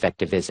part of the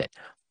effective visit,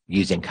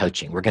 using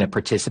coaching. We're going to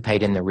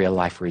participate in the real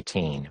life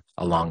routine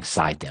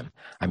alongside them.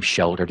 I'm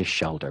shoulder to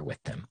shoulder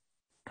with them.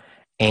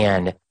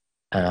 And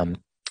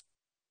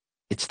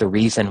it's the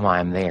reason why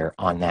I'm there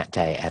on that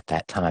day at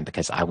that time,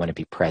 because I want to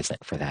be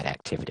present for that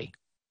activity.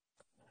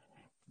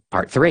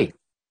 Part 3,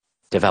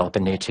 develop a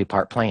new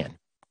 2-part plan.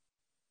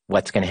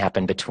 What's going to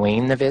happen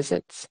between the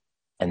visits,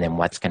 and then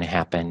what's going to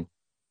happen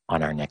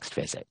on our next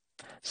visit.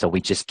 So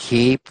we just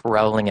keep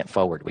rolling it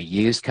forward. We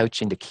use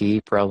coaching to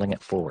keep rolling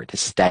it forward, to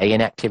stay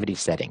in activity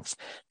settings,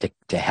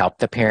 to help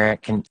the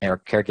parent or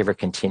caregiver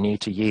continue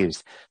to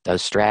use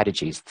those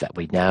strategies that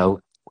we know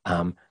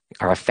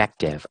are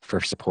effective for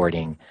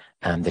supporting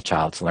the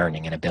child's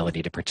learning and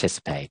ability to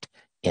participate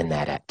in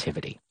that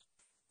activity.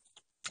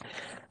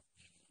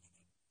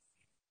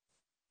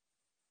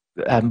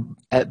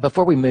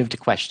 Before we move to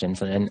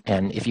questions, and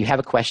if you have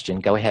a question,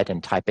 go ahead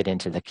and type it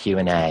into the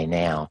Q&A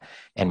now,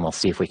 and we'll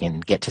see if we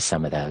can get to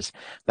some of those.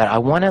 But I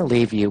want to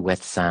leave you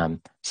with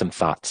some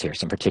thoughts here,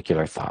 some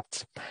particular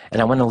thoughts.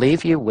 And I want to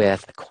leave you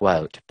with a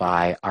quote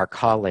by our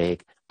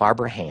colleague,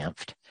 Barbara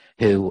Hanft,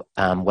 who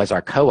was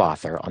our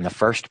co-author on the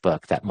first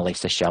book that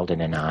Melissa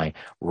Sheldon and I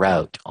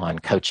wrote on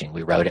coaching.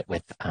 We wrote it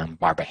with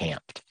Barbara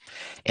Hanft.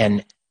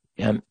 And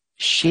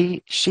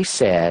she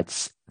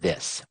says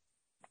this,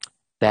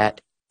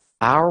 that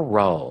our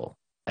role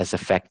as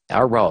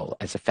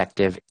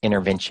effective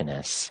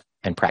interventionists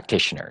and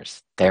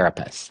practitioners,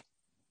 therapists,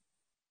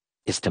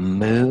 is to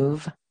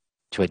move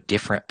to a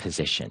different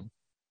position.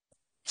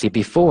 See,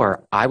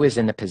 before, I was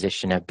in the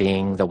position of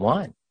being the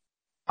one.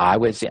 I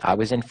was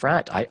in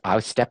front. I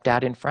stepped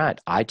out in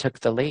front. I took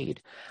the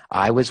lead.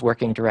 I was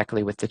working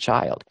directly with the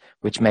child,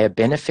 which may have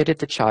benefited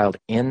the child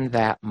in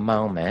that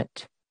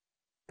moment,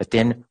 but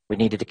then we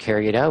needed to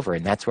carry it over,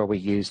 and that's where we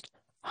used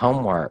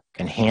homework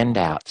and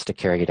handouts to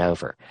carry it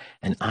over.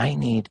 And I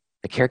need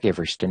the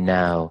caregivers to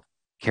know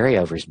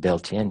carryovers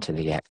built into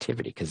the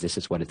activity, because this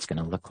is what it's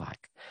going to look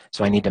like.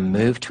 So I need to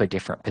move to a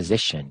different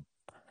position,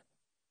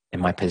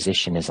 and my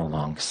position is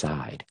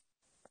alongside.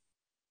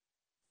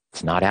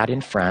 It's not out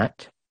in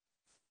front.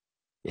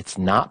 It's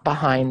not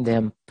behind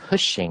them,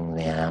 pushing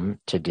them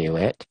to do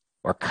it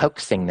or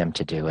coaxing them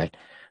to do it,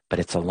 but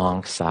it's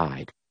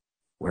alongside.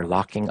 We're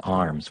locking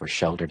arms. We're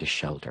shoulder to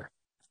shoulder.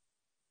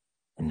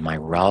 And my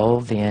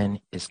role then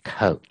is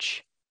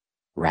coach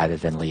rather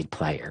than lead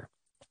player.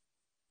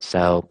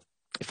 So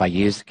if I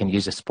can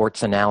use a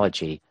sports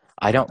analogy,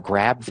 I don't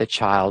grab the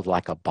child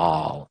like a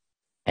ball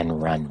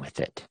and run with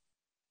it.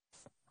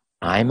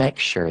 I make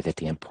sure that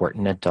the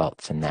important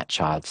adults in that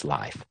child's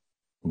life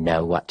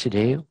know what to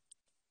do,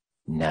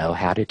 know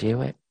how to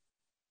do it,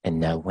 and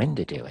know when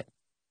to do it.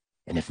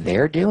 And if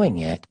they're doing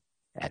it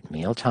at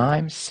meal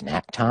times,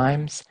 snack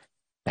times,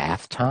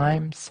 bath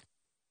times,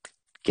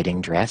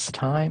 getting dressed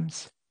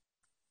times,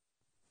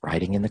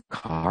 riding in the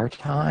car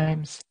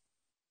times,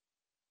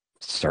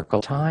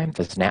 circle time,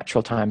 those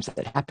natural times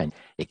that happen,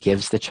 it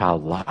gives the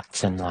child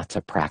lots and lots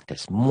of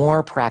practice,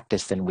 more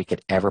practice than we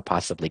could ever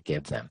possibly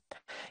give them,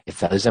 if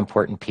those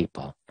important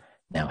people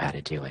know how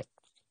to do it.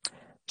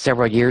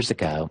 Several years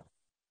ago,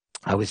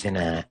 I was in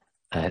a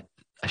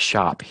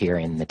shop here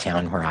in the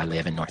town where I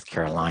live in North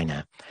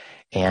Carolina,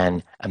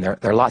 and there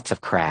are lots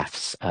of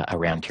crafts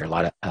around here. A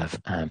lot of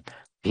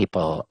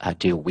people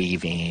do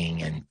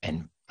weaving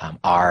and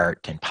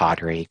art and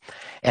pottery.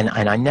 And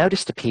I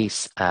noticed a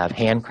piece of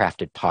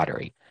handcrafted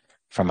pottery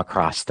from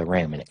across the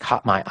room, and it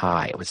caught my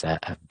eye. It was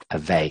a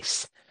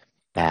vase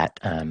that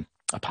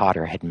a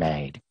potter had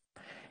made.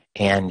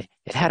 And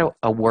it had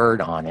a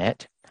word on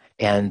it,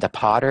 and the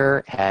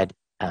potter had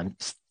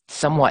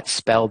somewhat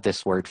spelled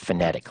this word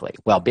phonetically.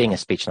 Well, being a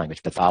speech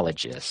language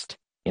pathologist,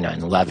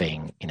 and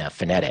loving,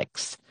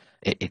 phonetics,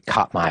 it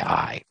caught my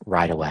eye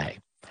right away.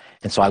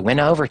 And so I went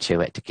over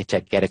to it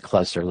to get a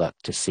closer look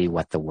to see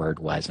what the word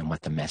was and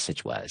what the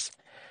message was.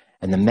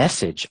 And the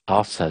message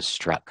also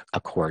struck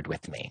a chord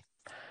with me.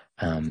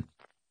 And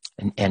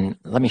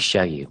let me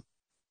show you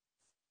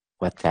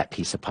what that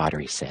piece of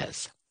pottery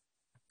says.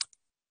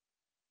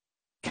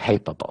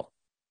 Capable.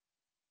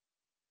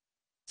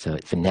 So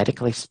it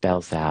phonetically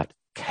spells out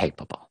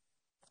capable.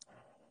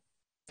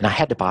 And I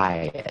had to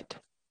buy it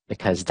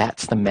because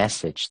that's the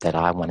message that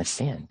I want to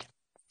send.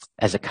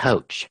 As a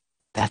coach,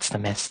 that's the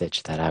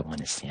message that I want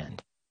to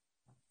send.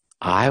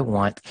 I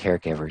want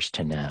caregivers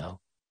to know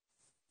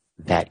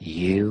that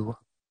you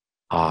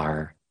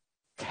are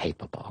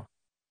capable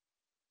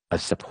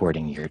of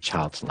supporting your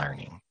child's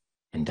learning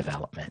and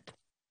development.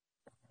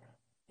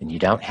 And you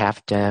don't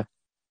have to,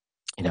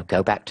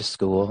 go back to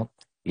school.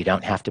 You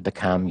don't have to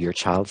become your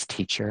child's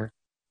teacher.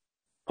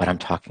 What I'm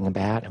talking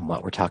about and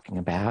what we're talking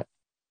about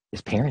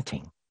is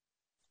parenting.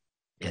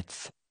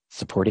 It's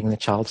supporting the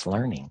child's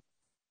learning.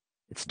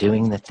 It's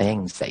doing the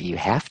things that you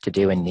have to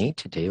do and need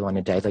to do on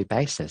a daily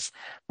basis.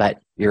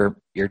 But you're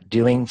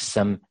doing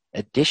some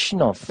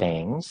additional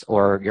things,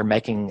 or you're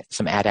making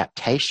some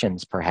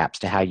adaptations perhaps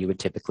to how you would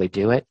typically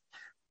do it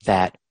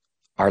that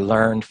are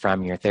learned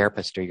from your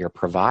therapist or your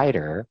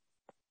provider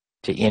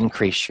to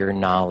increase your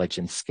knowledge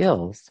and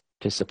skills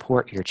to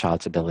support your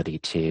child's ability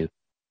to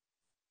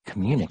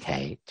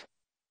communicate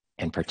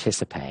and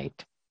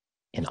participate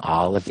in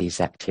all of these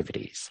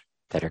activities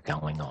that are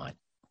going on.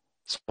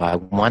 So I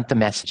want the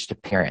message to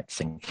parents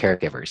and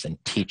caregivers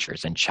and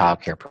teachers and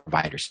childcare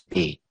providers to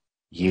be,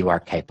 you are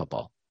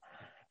capable.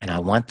 And I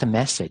want the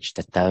message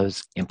that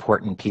those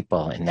important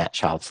people in that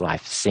child's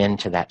life send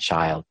to that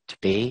child to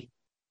be,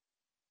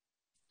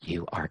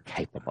 you are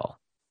capable.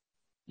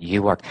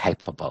 You are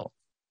capable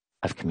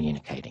of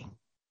communicating.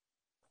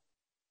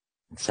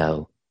 And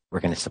so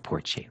we're going to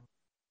support you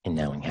in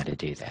knowing how to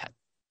do that.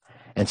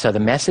 And so the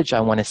message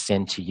I want to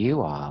send to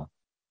you all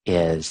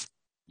is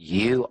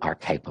you are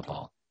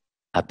capable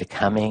of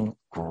becoming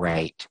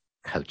great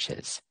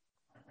coaches.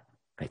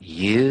 But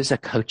use a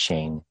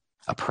coaching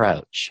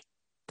approach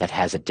that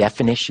has a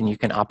definition you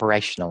can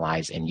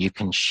operationalize and you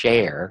can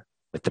share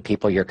with the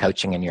people you're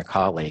coaching and your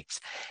colleagues,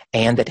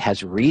 and that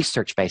has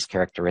research-based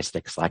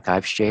characteristics like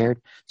I've shared,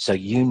 so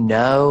you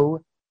know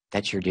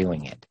that you're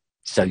doing it.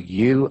 So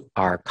you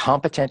are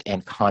competent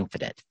and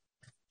confident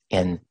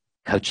in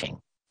coaching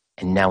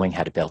and knowing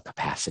how to build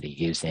capacity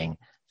using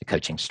the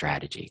coaching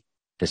strategy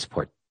to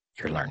support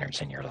your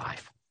learners in your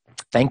life.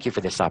 Thank you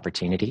for this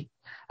opportunity.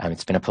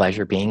 It's been a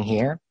pleasure being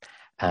here.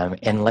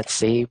 And let's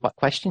see what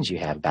questions you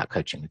have about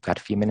coaching. We've got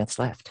a few minutes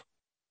left.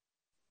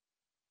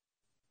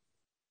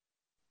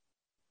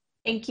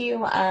 Thank you,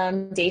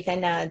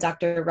 Dathan,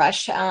 Dr.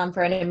 Rush,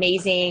 for an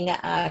amazing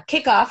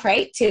kickoff,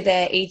 right, to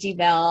the A.G.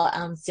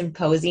 Bell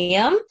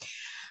Symposium.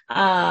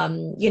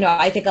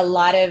 I think a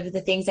lot of the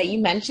things that you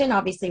mentioned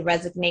obviously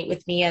resonate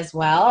with me as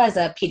well as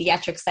a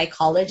pediatric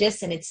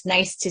psychologist, and it's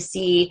nice to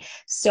see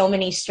so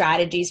many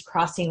strategies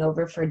crossing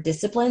over for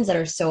disciplines that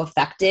are so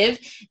effective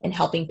in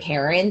helping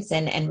parents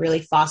and really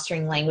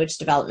fostering language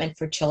development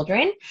for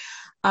children.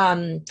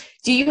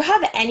 Do you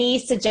have any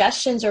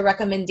suggestions or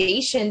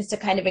recommendations to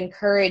kind of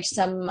encourage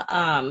some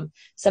of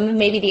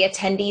maybe the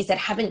attendees that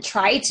haven't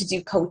tried to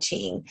do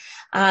coaching?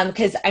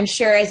 Because I'm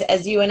sure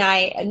as you and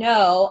I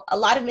know, a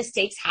lot of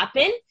mistakes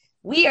happen.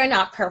 We are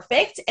not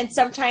perfect. And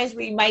sometimes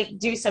we might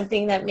do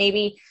something that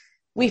maybe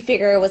we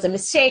figure was a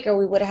mistake or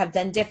we would have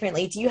done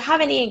differently. Do you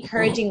have any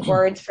encouraging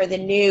words for the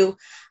new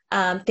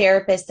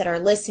therapists that are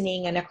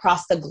listening and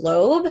across the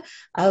globe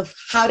of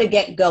how to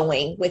get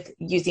going with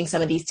using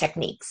some of these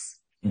techniques?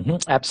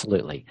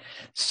 Absolutely.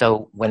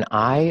 So when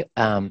I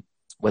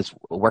was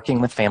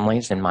working with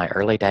families in my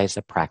early days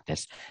of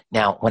practice,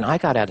 now when I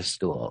got out of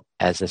school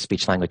as a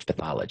speech-language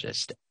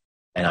pathologist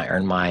and I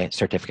earned my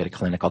certificate of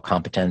clinical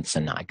competence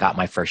and I got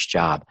my first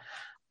job,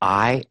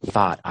 I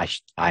thought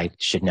I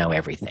should know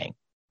everything.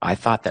 I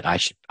thought that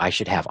I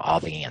should have all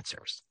the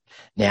answers.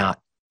 Now,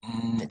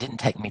 it didn't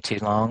take me too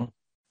long,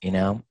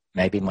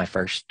 maybe my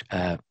first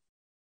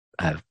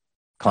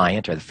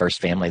client or the first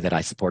family that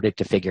I supported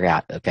to figure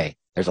out, okay,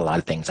 there's a lot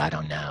of things I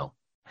don't know.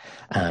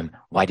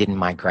 Why didn't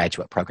my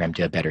graduate program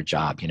do a better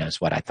job? Is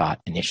what I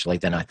thought initially.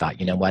 Then I thought,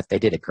 you know what? They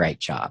did a great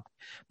job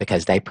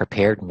because they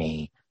prepared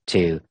me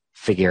to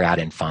figure out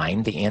and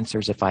find the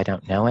answers if I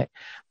don't know it.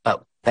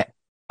 But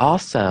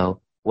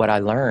also what I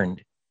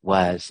learned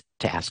was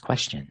to ask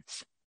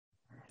questions,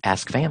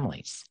 ask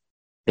families,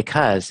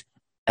 because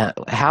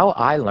how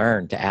I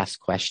learned to ask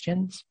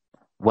questions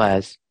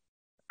was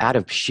out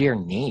of sheer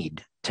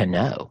need to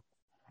know.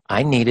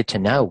 I needed to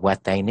know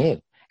what they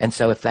knew. And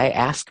so if they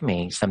asked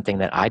me something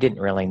that I didn't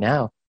really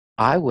know,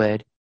 I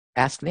would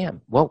ask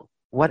them, well,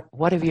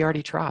 what have you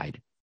already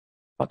tried?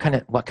 What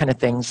kind of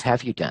things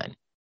have you done?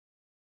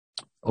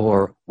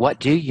 Or what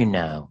do you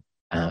know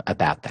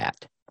about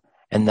that?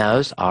 And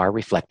those are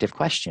reflective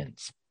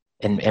questions.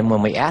 And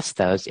when we ask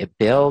those, it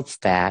builds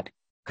that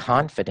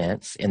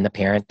confidence in the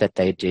parent that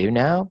they do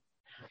know.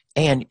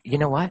 And you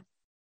know what?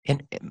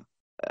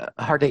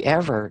 Hardly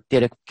ever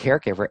did a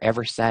caregiver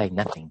ever say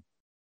nothing.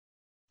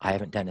 I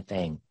haven't done a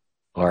thing.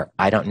 Or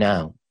I don't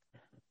know.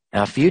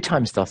 Now, a few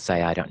times they'll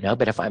say, I don't know,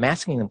 but if I'm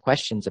asking them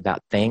questions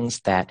about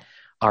things that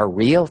are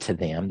real to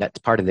them, that's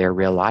part of their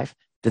real life,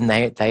 then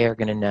they are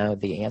going to know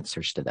the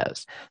answers to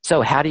those.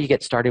 So how do you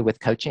get started with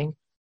coaching?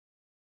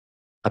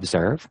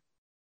 Observe,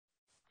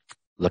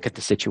 look at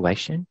the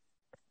situation,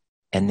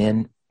 and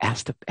then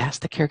ask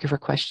the caregiver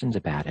questions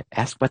about it.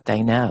 Ask what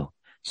they know.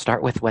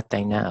 Start with what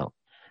they know.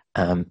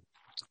 And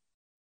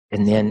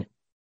then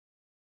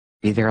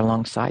be there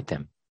alongside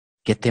them.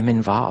 Get them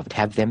involved.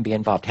 Have them be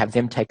involved. Have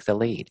them take the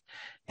lead.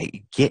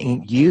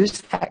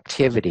 Use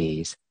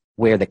activities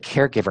where the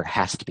caregiver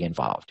has to be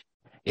involved.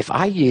 If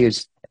I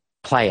use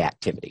play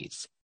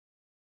activities,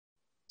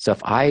 so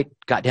if I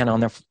got down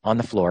on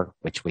the floor,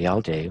 which we all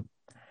do,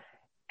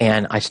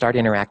 and I start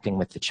interacting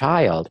with the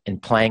child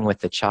and playing with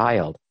the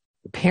child,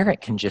 the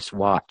parent can just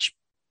watch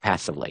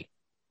passively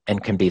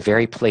and can be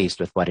very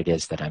pleased with what it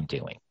is that I'm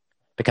doing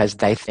because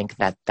they think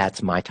that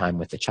that's my time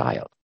with the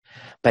child.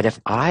 But if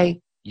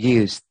I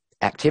use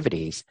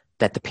activities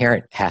that the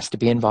parent has to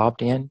be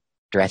involved in,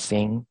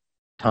 dressing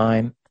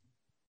time,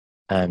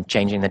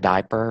 changing the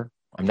diaper,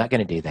 I'm not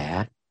going to do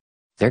that.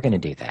 They're going to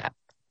do that.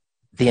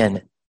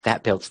 then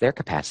that builds their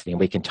capacity. And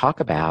we can talk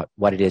about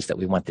what it is that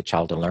we want the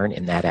child to learn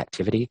in that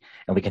activity.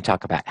 And we can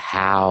talk about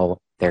how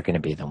they're going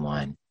to be the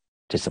one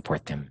to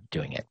support them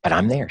doing it. But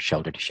I'm there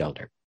shoulder to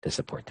shoulder to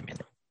support them in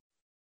it.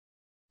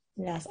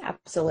 Yes,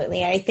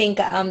 absolutely. I think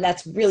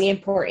that's really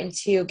important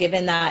too,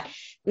 given that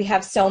we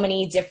have so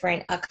many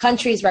different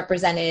countries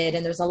represented,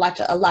 and there's a lot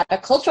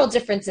of cultural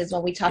differences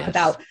when we talk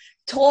about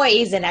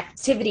toys and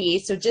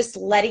activities. So just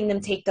letting them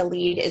take the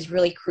lead is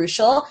really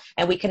crucial,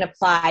 and we can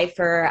apply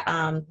for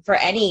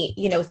any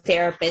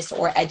therapist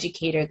or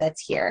educator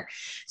that's here.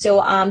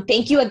 So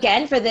thank you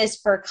again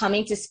for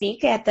coming to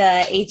speak at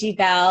the A.G.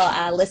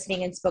 Bell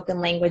Listening and Spoken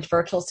Language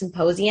Virtual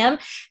Symposium.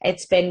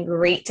 It's been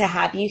great to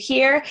have you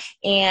here,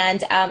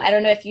 and I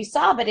don't know if you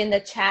saw, but in the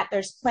chat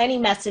there's plenty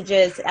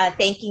messages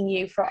thanking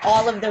you for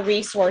all of the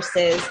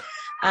resources.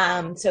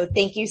 So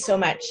thank you so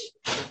much.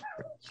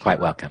 Quite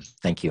welcome.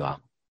 Thank you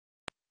all.